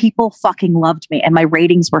 people fucking loved me. And my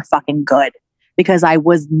ratings were fucking good because I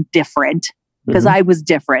was different. Because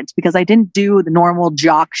I didn't do the normal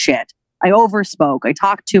jock shit. I overspoke. I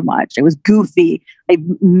talked too much. I was goofy. I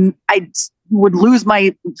would lose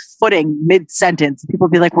my footing mid-sentence. People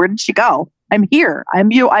would be like, where did she go? I'm here.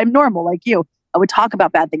 I'm you. I'm normal like you. I would talk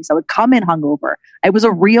about bad things. I would come in hungover. I was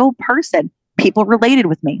a real person. People related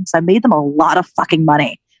with me. So I made them a lot of fucking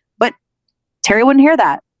money. But Terry wouldn't hear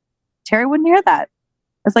that. I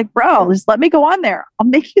was like, bro, just let me go on there. I'll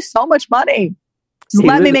make you so much money. Just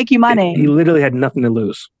let me make you money. He literally had nothing to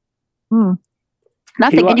lose.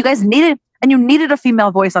 Nothing. And you guys needed a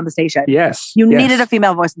female voice on the station. Yes. You needed a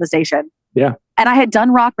female voice on the station. Yeah. And I had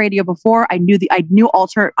done rock radio before. I'm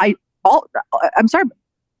sorry.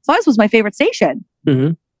 Fuzz was my favorite station.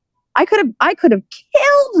 Mm-hmm. I could have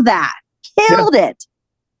killed that. It.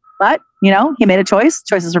 But, he made a choice.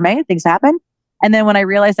 Choices were made. Things happen. And then when I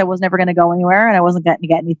realized I was never going to go anywhere and I wasn't going to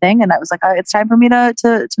get anything, and I was like, it's time for me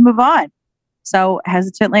to move on. So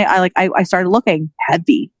hesitantly, I started looking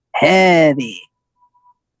heavy.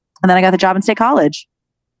 And then I got the job in State College.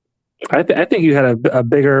 I think you had a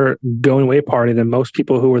bigger going away party than most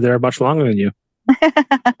people who were there much longer than you.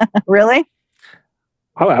 Really?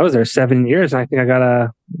 Oh, I was there 7 years, and I think I got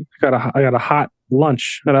a hot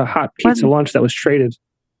lunch, a hot pizza lunch that was traded.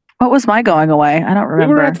 What was my going away? I don't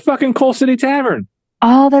remember. We were at the fucking Coal City Tavern.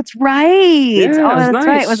 Oh, that's right. Yeah, that's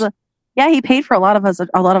nice. Right. He paid for a lot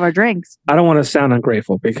of our drinks. I don't want to sound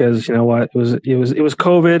ungrateful because you know what? It was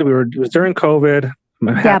COVID. It was during COVID.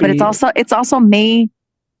 Yeah, but it's also me.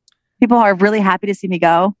 People are really happy to see me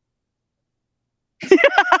go.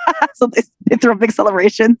 So they throw big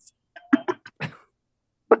celebrations.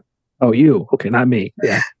 Oh, you. Okay, not me.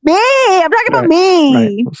 Yeah. Me! I'm talking about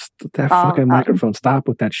me! Right. That fucking microphone. Stop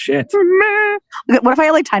with that shit. What if I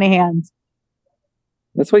had like tiny hands?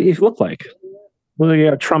 That's what you look like. Look like you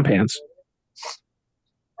got Trump hands.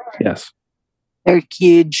 Yes. They're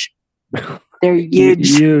huge. They're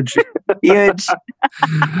huge. Huge. Huge.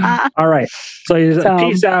 All right. So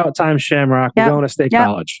peace out, Time Shamrock. You're going to State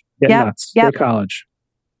College. Get nuts. State College.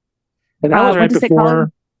 And that was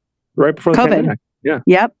right before the COVID. pandemic. Yeah.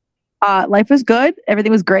 Yep. Life was good.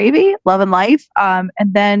 Everything was gravy. Love and life. And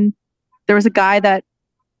then there was a guy that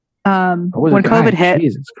when COVID hit.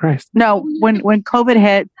 Jesus Christ. No, when COVID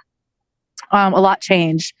hit, a lot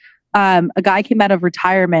changed. A guy came out of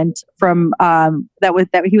retirement from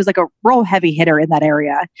that he was like a real heavy hitter in that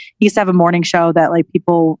area. He used to have a morning show that like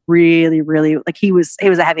people really, really like. He was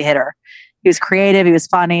a heavy hitter. He was creative. He was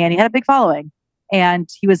funny, and he had a big following. And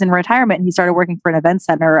he was in retirement, and he started working for an event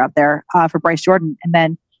center up there for Bryce Jordan. And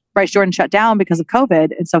then Bryce Jordan shut down because of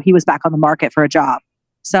COVID, and so he was back on the market for a job.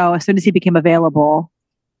 So as soon as he became available,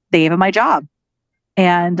 they gave him my job.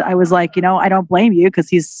 And I was like, I don't blame you because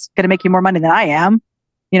he's going to make you more money than I am.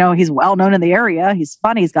 he's well known in the area. He's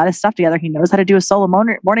funny. He's got his stuff together. He knows how to do a solo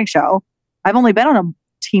morning show. I've only been on a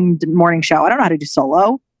teamed morning show. I don't know how to do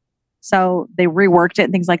solo. So they reworked it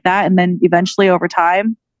and things like that. And then eventually over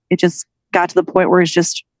time, it just got to the point where it's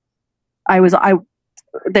just,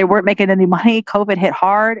 they weren't making any money. COVID hit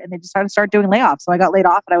hard and they just started doing layoffs. So I got laid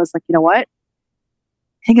off and I was like, you know what?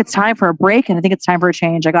 I think it's time for a break and I think it's time for a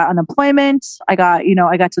change. I got unemployment. I got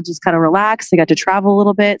to just kind of relax. I got to travel a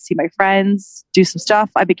little bit, see my friends, do some stuff.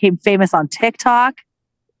 I became famous on TikTok.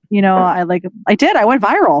 I went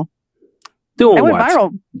viral. Doing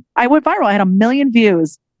what? I went viral. I had 1 million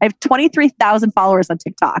views. I have 23,000 followers on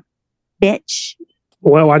TikTok. Bitch.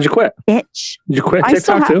 Well, why'd you quit? Bitch. Did you quit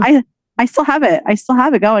TikTok too? I still have it. I still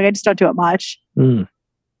have it going. I just don't do it much.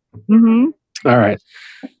 Mm-hmm. All right.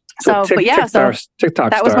 So TikTok star.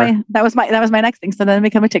 That was my next thing. So then I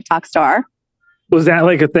become a TikTok star. Was that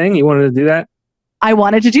like a thing? You wanted to do that? I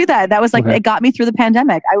wanted to do that. That was like, It got me through the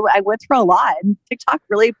pandemic. I went through a lot and TikTok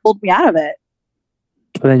really pulled me out of it.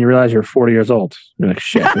 And then you realize you're 40 years old. You're like,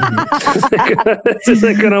 shit, this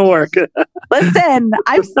isn't going to work. Listen,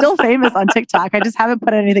 I'm still famous on TikTok. I just haven't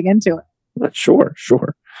put anything into it. Sure.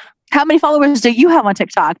 How many followers do you have on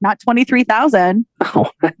TikTok? Not 23,000.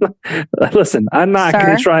 Oh, listen, I'm not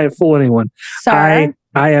going to try and fool anyone. Sir?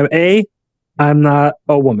 I'm not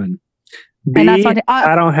a woman. B,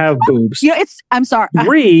 I don't have boobs. I'm sorry.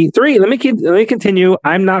 Three, let me continue.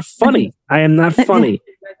 I'm not funny. I am not funny.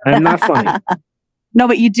 I'm not funny. No,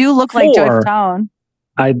 but you do look like Joey Fatone.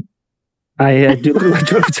 I do look like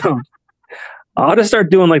Joey Fatone. I'll just start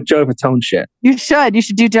doing like Joey Fatone shit. You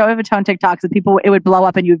should do Joey Fatone TikToks and it would blow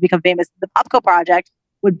up and you would become famous. The Popko Project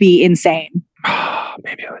would be insane.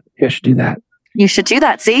 Maybe I should do that. You should do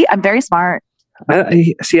that. See, I'm very smart. I'm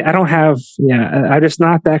just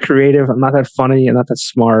not that creative. I'm not that funny. I'm not that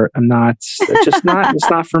smart. It's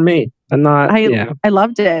not for me. I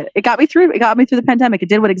loved it. It got me through the pandemic. It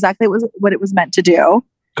did what it was meant to do.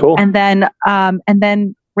 Cool. And then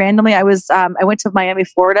randomly I went to Miami,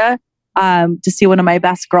 Florida, to see one of my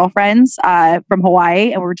best girlfriends, from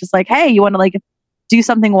Hawaii. And we were just like, hey, you want to like do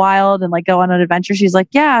something wild and like go on an adventure? She's like,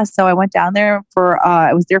 yeah. So I went down there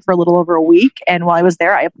I was there for a little over a week. And while I was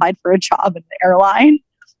there, I applied for a job in the airline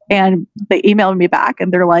and they emailed me back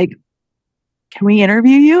and they're like, can we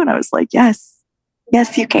interview you? And I was like, yes,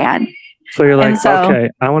 you can. So you're like, okay,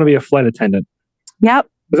 I want to be a flight attendant. Yep.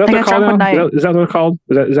 Is that what they're called now? Is that what they're called?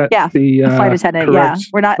 Is that the flight attendant? Correct?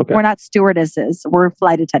 Yeah. We're not stewardesses. We're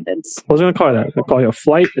flight attendants. I was going to call you that. I'll call you a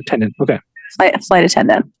flight attendant. Okay. Flight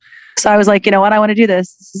attendant. So I was like, you know what? I want to do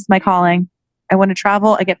this. This is my calling. I want to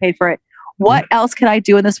travel. I get paid for it. What else could I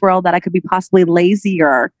do in this world that I could be possibly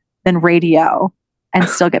lazier than radio and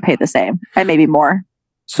still get paid the same and maybe more?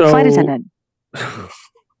 So flight attendant.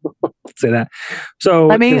 Let's say that. So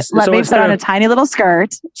let me put on a tiny little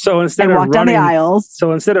skirt. So instead of walk down the aisles.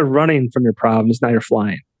 So instead of running from your problems, now you're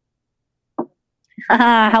flying.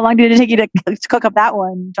 How long did it take you to cook up that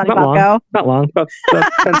one, Johnny Popko? Not long. About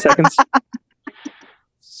 10 seconds.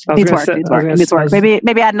 Needs work.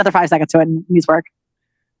 Maybe add another 5 seconds to it. Needs work.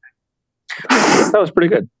 That was pretty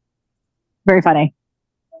good. Very funny.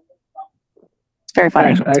 It's very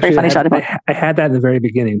funny. It's very funny, Johnny Popko. I had that in the very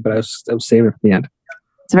beginning, but I was saving it for the end.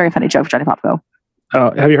 It's a very funny joke, Johnny Popko.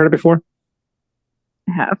 Oh, have you heard it before?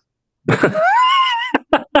 I have.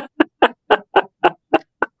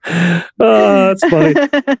 Oh, that's funny.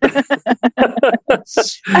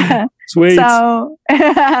 Sweet. So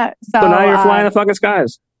now you're flying the fucking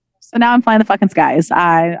skies. So now I'm flying the fucking skies.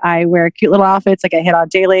 I wear cute little outfits. I get hit on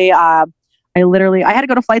daily. I had to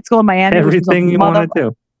go to flight school in Miami. Everything you want to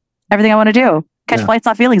do. Everything I want to do. Catch flights,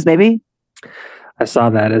 not feelings, baby. I saw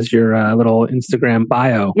that as your little Instagram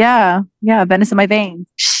bio. Yeah. Venice in my veins.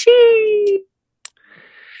 She.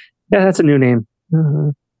 Yeah, that's a new name.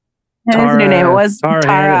 It is a new name. It was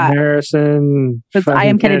Tara Harrison. I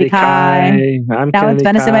am Kennedy Kai. Now it's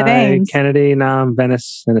Venice in my veins. Kennedy. Now I'm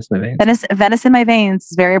Venice in my veins. Venice in my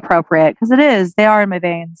veins is very appropriate because it is. They are in my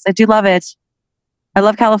veins. I do love it. I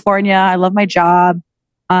love California. I love my job.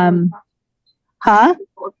 Huh?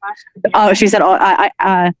 Oh, she said,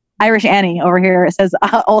 Irish Annie over here. It says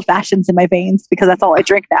old fashions in my veins because that's all I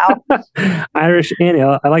drink now. Irish Annie.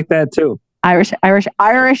 I like that too. Irish Annie.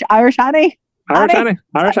 Irish Annie. You're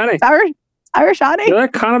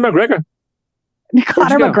like Conor McGregor.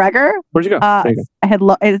 Conor McGregor? Where'd you go? I had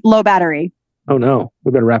low battery. Oh no,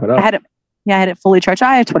 we better wrap it up. I had it fully charged.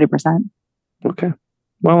 I have 20%. Okay.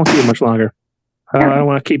 Well, I won't keep you much longer. I don't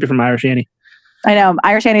want to keep you from Irish Annie. I know.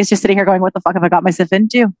 Irish Annie's just sitting here going, what the fuck have I got myself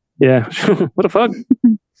into? Yeah. What the fuck?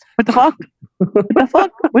 What the fuck? What the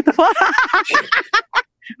fuck? What the fuck?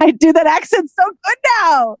 I do that accent so good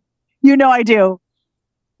now. You know I do.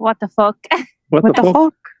 What the fuck? What, What the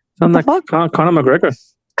fuck? Sound What like the Conor McGregor.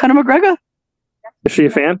 Conor McGregor. Is she a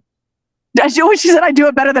fan? She said I do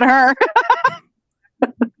it better than her.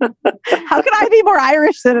 How can I be more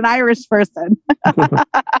Irish than an Irish person?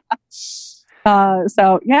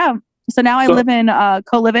 So yeah. So now I live in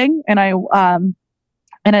co-living, and I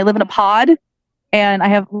live in a pod, and I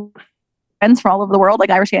have friends from all over the world, like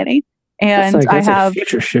Irish Annie, and that's I have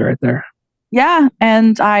future shit right there. yeah,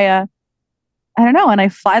 and I don't know, and I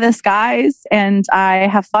fly the skies, and I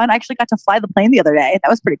have fun. I actually got to fly the plane the other day. That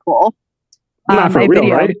was pretty cool. Not for real,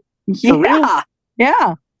 right? Yeah, For real?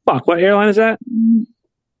 Yeah. Fuck, what airline is that?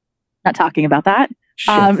 Not talking about that.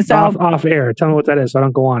 Shit. So off air. Tell me what that is so I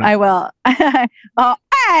don't go on it. I will. Oh,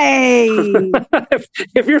 hey!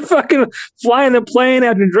 if you're fucking flying the plane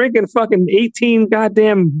after drinking fucking 18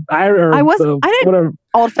 goddamn I didn't. whatever.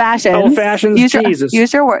 Old fashioned. Jesus.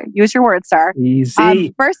 Use your word. Use your word, sir.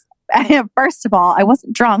 Easy. First of all, I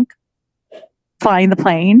wasn't drunk flying the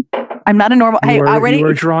plane. I'm not a normal. You ready? You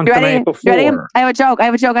were drunk the night before. Ready? I have a joke. All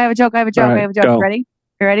right, go. Ready?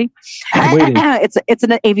 You ready? I'm waiting. It's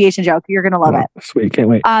an aviation joke. You're gonna love it. Sweet. Can't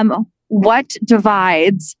wait. What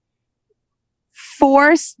divides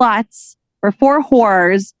 4 sluts or 4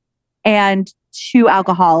 whores and 2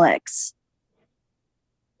 alcoholics?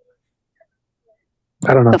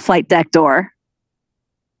 I don't know. The flight deck door.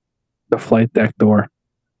 The flight deck door.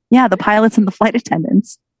 Yeah, the pilots and the flight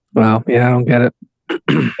attendants. Wow. Yeah, I don't get it.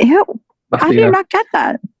 Ew. How do you not get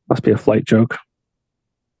that? Must be a flight joke.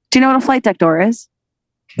 Do you know what a flight deck door is?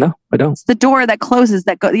 No, I don't. It's the door that closes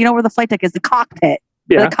you know where the flight deck is? The cockpit.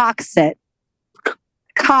 Yeah. Where the cocks sit.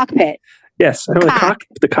 Cockpit. Yes. I know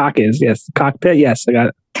the cock is. Yes. The cockpit. Yes. I got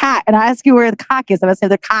it. Cat. And I ask you where the cock is. I'm going to say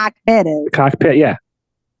the cockpit is. The cockpit. Yeah.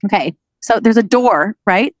 Okay. So there's a door,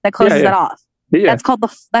 right? That closes that off. Yeah. That's called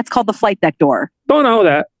the flight deck door. Don't know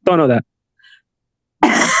that.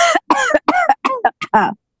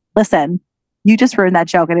 Listen, you just ruined that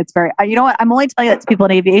joke, and it's very. You know what? I'm only telling that to people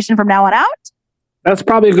in aviation from now on out. That's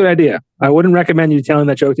probably a good idea. I wouldn't recommend you telling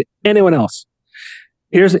that joke to anyone else.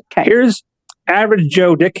 Here's average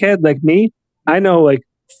Joe dickhead like me. I know like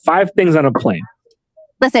 5 things on a plane.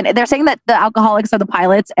 Listen, they're saying that the alcoholics are the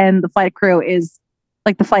pilots and the flight crew is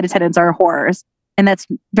like the flight attendants are whores, and that's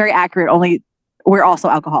very accurate. Only we're also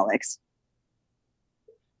alcoholics.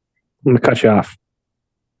 I'm gonna cut you off.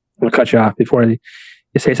 Before you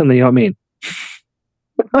say something you don't mean.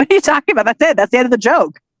 What are you talking about? That's it. That's the end of the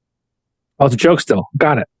joke. Oh, it's a joke still.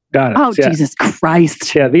 Got it. Oh, yeah. Jesus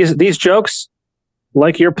Christ. Yeah, these jokes,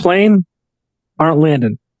 like your plane, aren't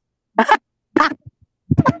landing. That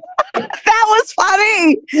was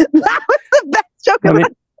funny. That was the best joke ever.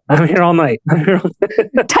 I'm here all night.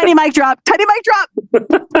 Tiny mic drop.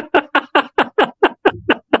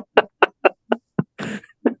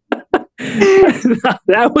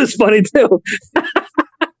 That was funny too.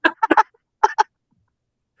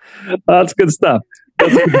 That's good stuff.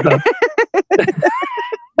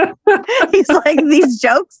 He's like, these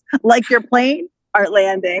jokes, like your plane, aren't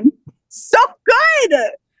landing. So good.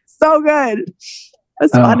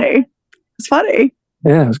 That's funny. It's funny.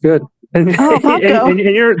 Yeah, it was good. And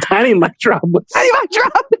your tiny mic drop. Tiny mic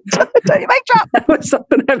drop. That was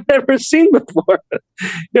something I've never seen before.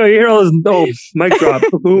 You hear all this mic drop.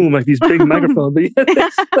 Boom, like these big microphones.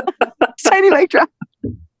 Tiny mic drop.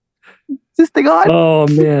 Is this thing on? Oh,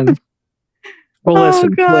 man. Well,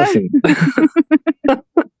 listen.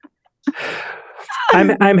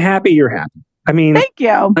 I'm happy you're happy. I mean, thank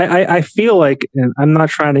you. I feel like, and I'm not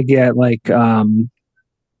trying to get like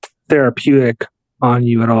therapeutic on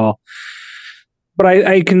you at all, but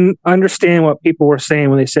I can understand what people were saying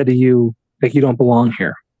when they said to you, like, you don't belong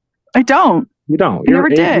here. I don't. You don't. I never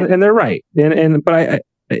did. And they're right. But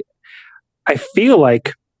I feel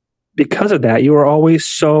like because of that, you were always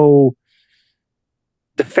so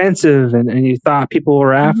defensive and you thought people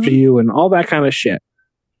were after you and all that kind of shit.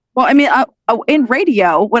 Well, I mean, in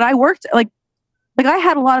radio, when I worked, like I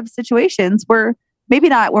had a lot of situations where maybe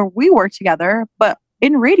not where we worked together, but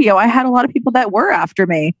in radio, I had a lot of people that were after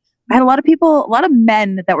me. I had a lot of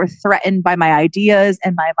men that were threatened by my ideas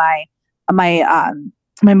and my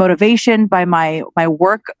motivation, by my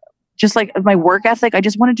work, just like my work ethic. I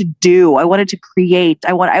just wanted to do. I wanted to create.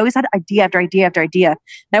 I always had idea after idea after idea. And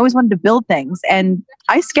I always wanted to build things. And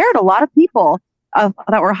I scared a lot of people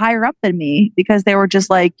that were higher up than me because they were just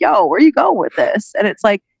like, "Yo, where are you going with this?" And it's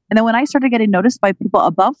like, and then when I started getting noticed by people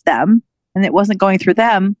above them, and it wasn't going through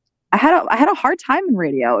them, I had a hard time in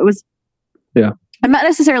radio. It was, yeah. I'm not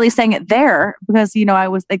necessarily saying it there because I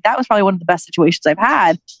was like that was probably one of the best situations I've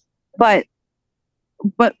had, but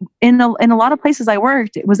in a lot of places I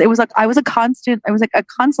worked, it was like I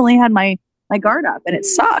constantly had my my guard up, and it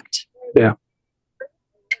sucked. Yeah.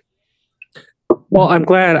 Well, I'm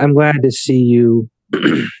glad to see you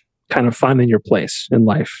kind of finding your place in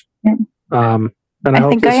life. Yeah. And I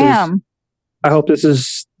think I am. I hope this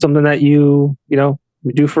is something that you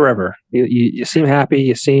do forever. You seem happy.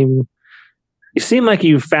 You seem like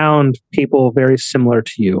you found people very similar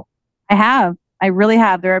to you. I have. I really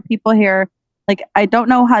have. There are people here. Like, I don't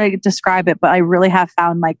know how to describe it, but I really have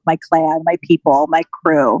found my clan, my people, my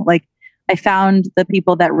crew. Like, I found the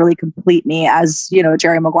people that really complete me, as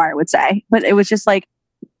Jerry Maguire would say. But it was just like,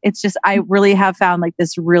 I really have found like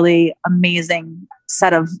this really amazing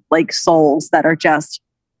set of like souls that are just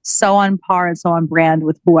so on par and so on brand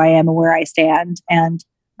with who I am and where I stand. And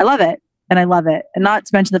I love it. And I love it. And not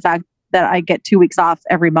to mention the fact that I get 2 weeks off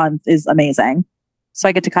every month is amazing. So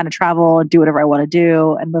I get to kind of travel and do whatever I want to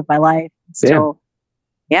do and live my life. Still,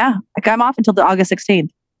 yeah. Like, I'm off until the August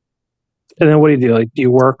 16th. And then what do you do? Like, do you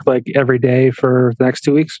work like every day for the next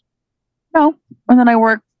 2 weeks? No. And then I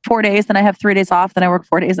work 4 days, then I have 3 days off, then I work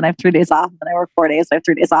 4 days, and I have 3 days off, then I work 4 days, I have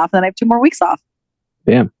 3 days off, and then I have 2 more weeks off.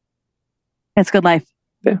 Damn. It's good life.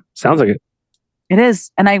 Yeah. Sounds like it. It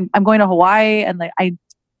is. And I'm going to Hawaii, and I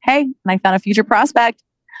found a future prospect.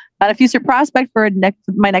 Found a future prospect for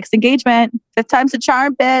my next engagement. 5th time's a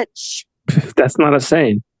charm, bitch. That's not a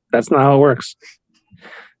saying. That's not how it works.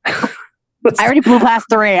 I already blew past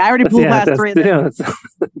 3. Yeah,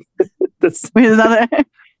 that's Wait, another.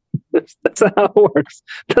 That's not how it works.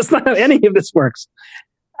 That's not how any of this works.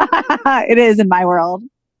 It is in my world.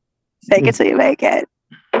 Fake it till you make it.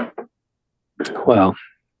 Well,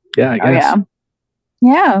 yeah, I guess. Oh,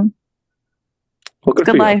 yeah. Well, good it's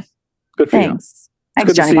good for life. You. Good for Thanks. You.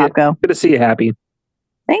 Thanks, Johnny Popko. Good to see you happy.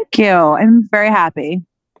 Thank you. I'm very happy.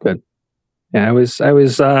 Good. Yeah, I was. Like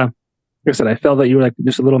I said, I felt that you were like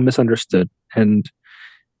just a little misunderstood, and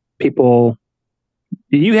people.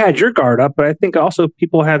 You had your guard up, but I think also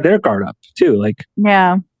people had their guard up too. Like,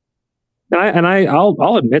 yeah. And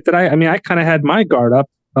I'll admit that I kind of had my guard up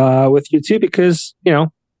with you too, because it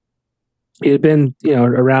had been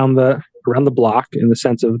around the block in the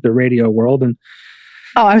sense of the radio world. And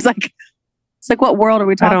I was like, it's like, what world are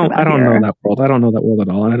we talking about? I don't know that world. I don't know that world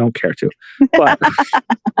at all, and I don't care to. But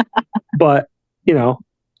but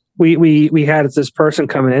we had this person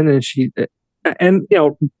coming in, and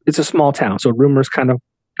it's a small town, so rumors kind of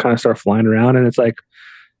start flying around, and it's like,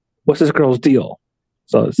 what's this girl's deal?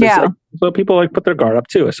 So it's like, so people like put their guard up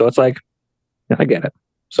too. So it's like, yeah, I get it.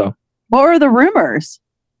 So what were the rumors?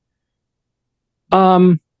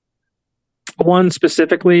 One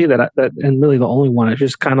specifically that and really the only one is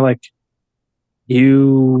just kind of like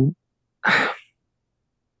you.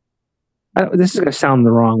 This is going to sound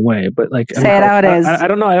the wrong way, but like, say it how it is. I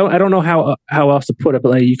don't know. I don't know how else to put it, but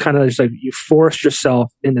like you kind of just like you forced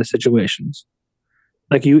yourself into situations.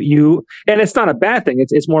 Like you, and it's not a bad thing.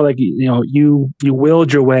 It's more like you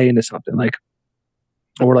willed your way into something, like,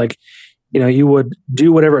 or like you would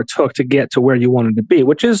do whatever it took to get to where you wanted to be,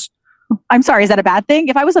 which is. I'm sorry, is that a bad thing?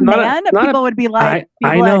 If I was a man, people would be like,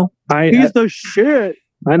 I know, he's the shit.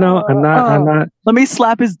 I know. I'm not. Let me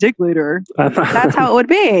slap his dick later. That's how it would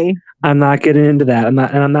be. I'm not getting into that.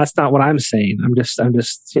 And that's not what I'm saying. I'm just,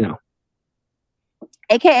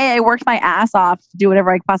 AKA, I worked my ass off to do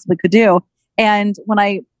whatever I possibly could do. And when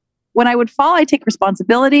I would fall, I take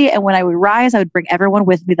responsibility. And when I would rise, I would bring everyone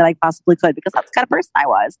with me that I possibly could, because that's the kind of person I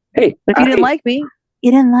was. Hey, but if you didn't like me, you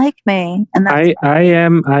didn't like me. And that's I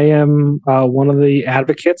am one of the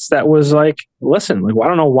advocates that was like, listen, like, well, I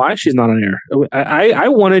don't know why she's not on air. I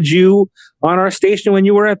wanted you on our station when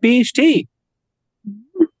you were at BHT.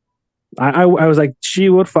 I was like, she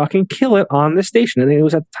would fucking kill it on this station. And it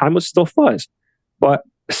was at the time, it was still Fuzz. But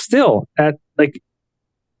still,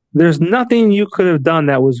 there's nothing you could have done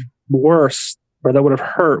that was worse or that would have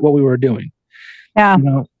hurt what we were doing. Yeah.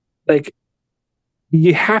 Like,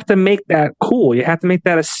 you have to make that cool. You have to make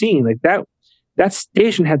that a scene. Like that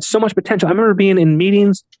station had so much potential. I remember being in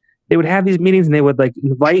meetings. They would have these meetings and they would like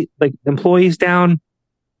invite like employees down.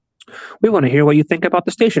 We want to hear what you think about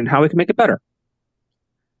the station, how we can make it better.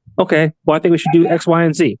 Okay, well, I think we should do X, Y,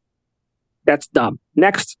 and Z. That's dumb.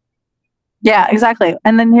 Next. Yeah, exactly.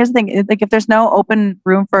 And then here's the thing. Like, if there's no open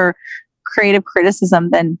room for creative criticism,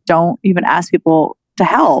 then don't even ask people to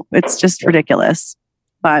help. It's just ridiculous.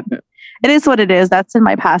 But it is what it is. That's in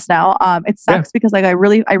my past now. It sucks because like I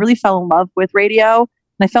really fell in love with radio, and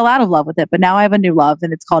I fell out of love with it. But now I have a new love,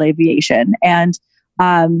 and it's called aviation. And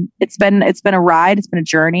it's been a ride. It's been a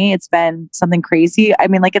journey. It's been something crazy. I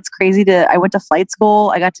mean, like, it's crazy I went to flight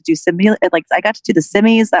school. I got to do I got to do the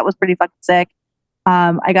simmies. That was pretty fucking sick.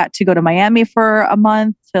 I got to go to Miami for a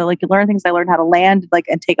month to like learn things. I learned how to land like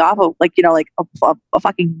and take off of like, like a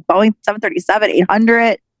fucking Boeing 737,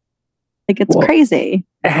 800. Like it's crazy.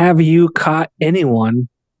 Have you caught anyone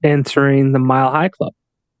entering the Mile High Club?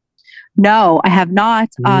 No, I have not.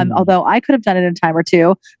 Although I could have done it in a time or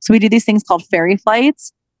two. So we do these things called ferry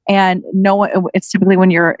flights, and it's typically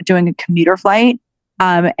when you're doing a commuter flight,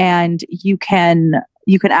 and you can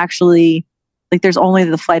actually like there's only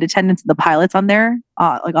the flight attendants and the pilots on there,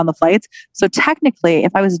 like on the flights. So technically,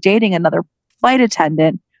 if I was dating another flight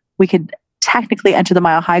attendant, we could technically enter the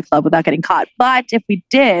Mile High Club without getting caught. But if we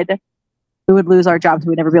did, we would lose our jobs.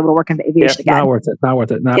 We'd never be able to work in aviation again. Not worth it. Not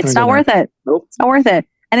worth it. It's not worth it. Nope. It's not worth it.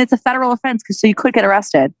 And it's a federal offense so you could get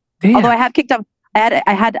arrested. Damn. Although I have kicked off,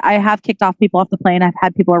 I have kicked off people off the plane. I've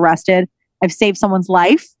had people arrested. I've saved someone's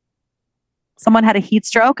life. Someone had a heat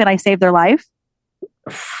stroke and I saved their life.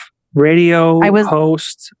 Radio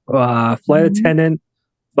host, flight attendant,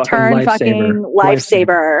 fucking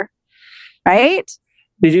lifesaver. Right?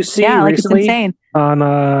 Did you see recently it's insane. On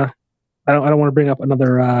I don't want to bring up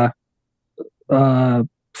another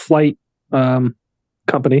flight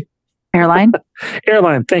company. Airline,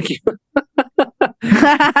 thank you. But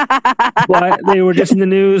they were just in the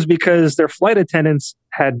news because their flight attendants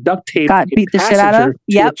had duct tape beat the shit out of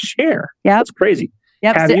to a chair. Yep. That's crazy.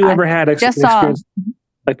 Yep. Have you ever had experience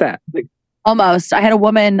like that? Almost. I had a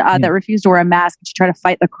woman that refused to wear a mask. She tried to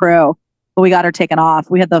fight the crew, but we got her taken off.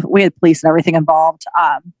 We had police and everything involved.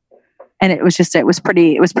 And it was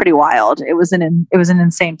pretty wild. It was an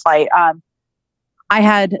insane flight. I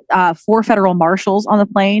had 4 federal marshals on the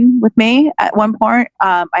plane with me at one point.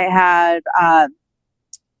 I've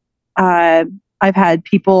had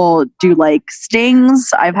people do like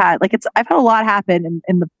stings. I've had a lot happen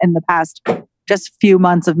in the past just few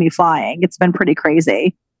months of me flying. It's been pretty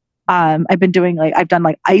crazy. I've done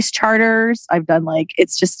like ice charters. I've done like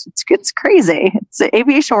it's crazy. It's the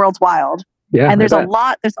aviation world's wild. Yeah, and there's a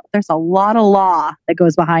lot of law that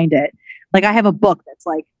goes behind it. Like I have a book that's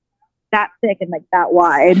like that thick and like that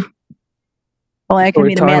wide. Only I can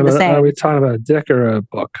meet a man the same. Are we talking about a dick or a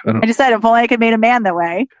book? I just said if only I could meet a man that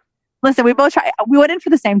way. Listen, we both tried. We went in for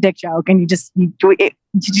the same dick joke, and you just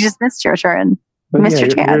missed your turn. You missed your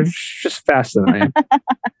chance. You're just faster than I am.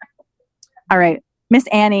 All right, Miss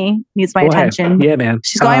Annie needs my attention. Yeah, man.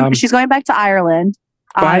 She's going back to Ireland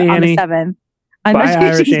bye, on Annie. the 7th. Bye,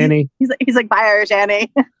 Irish Annie. He's like, bye, Irish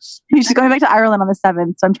Annie. She's going back to Ireland on the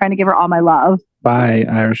 7th, so I'm trying to give her all my love. Bye,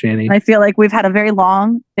 Irish Annie. I feel like we've had a very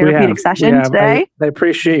long therapeutic session today. I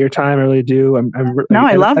appreciate your time. I really do.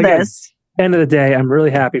 I love this. End of the day, I'm really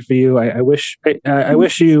happy for you. I wish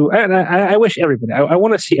you, and I wish everybody. I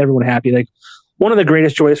want to see everyone happy. Like one of the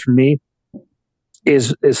greatest joys for me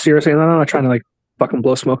is seriously, and I'm not trying to like fucking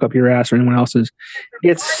blow smoke up your ass or anyone else's.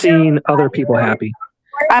 It's seeing other people happy.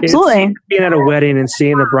 Absolutely. It's being at a wedding and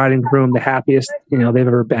seeing the bride and groom the happiest they've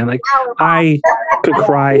ever been. Like I could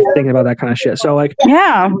cry thinking about that kind of shit. So like,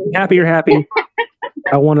 yeah, happy you're happy.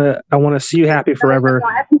 I want to see you happy forever.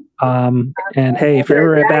 And hey, if you're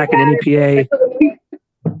ever back at NEPA,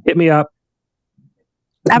 hit me up.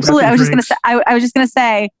 Absolutely. I was just gonna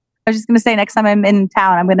say next time I'm in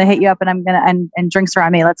town, I'm gonna hit you up and drinks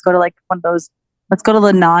around me. Let's go to like one of those. Let's go to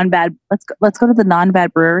the non-bad. Let's go to the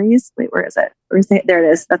non-bad breweries. Wait, where is it? There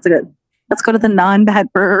it is. That's a good. Let's go to the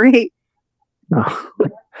non-bad brewery. Oh.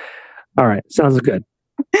 All right, sounds good.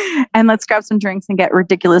 And let's grab some drinks and get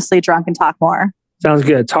ridiculously drunk and talk more. Sounds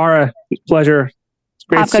good, Tara. Pleasure.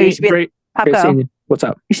 Popko, you should be great seeing you. What's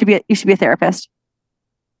up? You should be a therapist.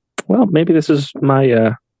 Well, maybe this is my.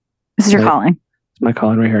 This is your calling. It's my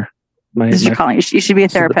calling right here. This is your calling. You should be a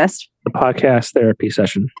therapist. The podcast therapy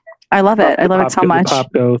session. I love it. I love it so much.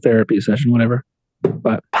 Popko therapy session, whatever.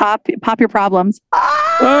 But pop your problems.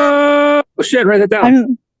 Oh shit! Write that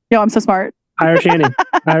down. I'm so smart. Irish Annie.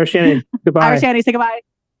 Irish Annie. Goodbye. Irish Annie, say goodbye.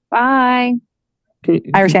 Bye.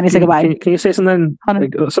 Irish Annie, say goodbye. Can you say something?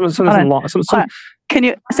 Something long. Can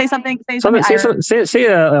you say something? Say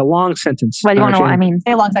a long sentence. Well, you want to know what I mean?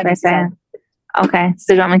 Say a long sentence. Okay.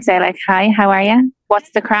 So do you want me to say like, hi, how are you?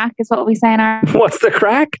 What's the crack is what we'll be saying. What's the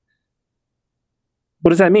crack? What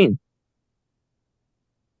does that mean?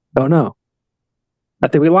 Don't know. I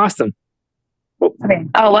think we lost him. Okay.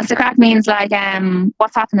 Oh, what's the crack means like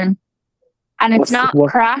what's happening? And it's not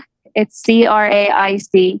crack, it's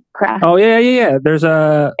CRAIC, crack. Oh yeah. There's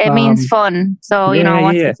a it means fun. So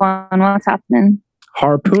what's the fun? What's happening?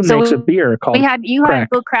 Harpoon makes a beer called you had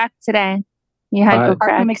good crack today. You had good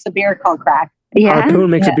crack. Harpoon makes a beer called crack. Yeah. Harpoon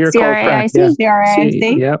makes a beer called crack.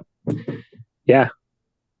 CRAIC. Yep. Yeah.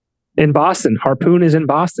 In Boston. Harpoon is in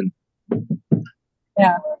Boston.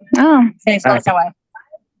 Yeah. Oh. Say that way.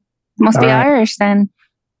 Must be Irish then.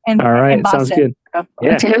 And, All right. and Sounds Boston. good.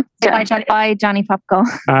 Yeah. Bye, Johnny. Bye, Johnny Popko. All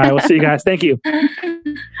right. We'll see you guys. Thank you.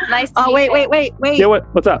 Nice. Oh, wait. Yeah,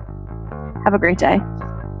 what's up? Have a great day.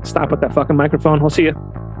 Stop with that fucking microphone. We'll see you.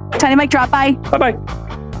 Tiny mic drop. Bye. Bye-bye.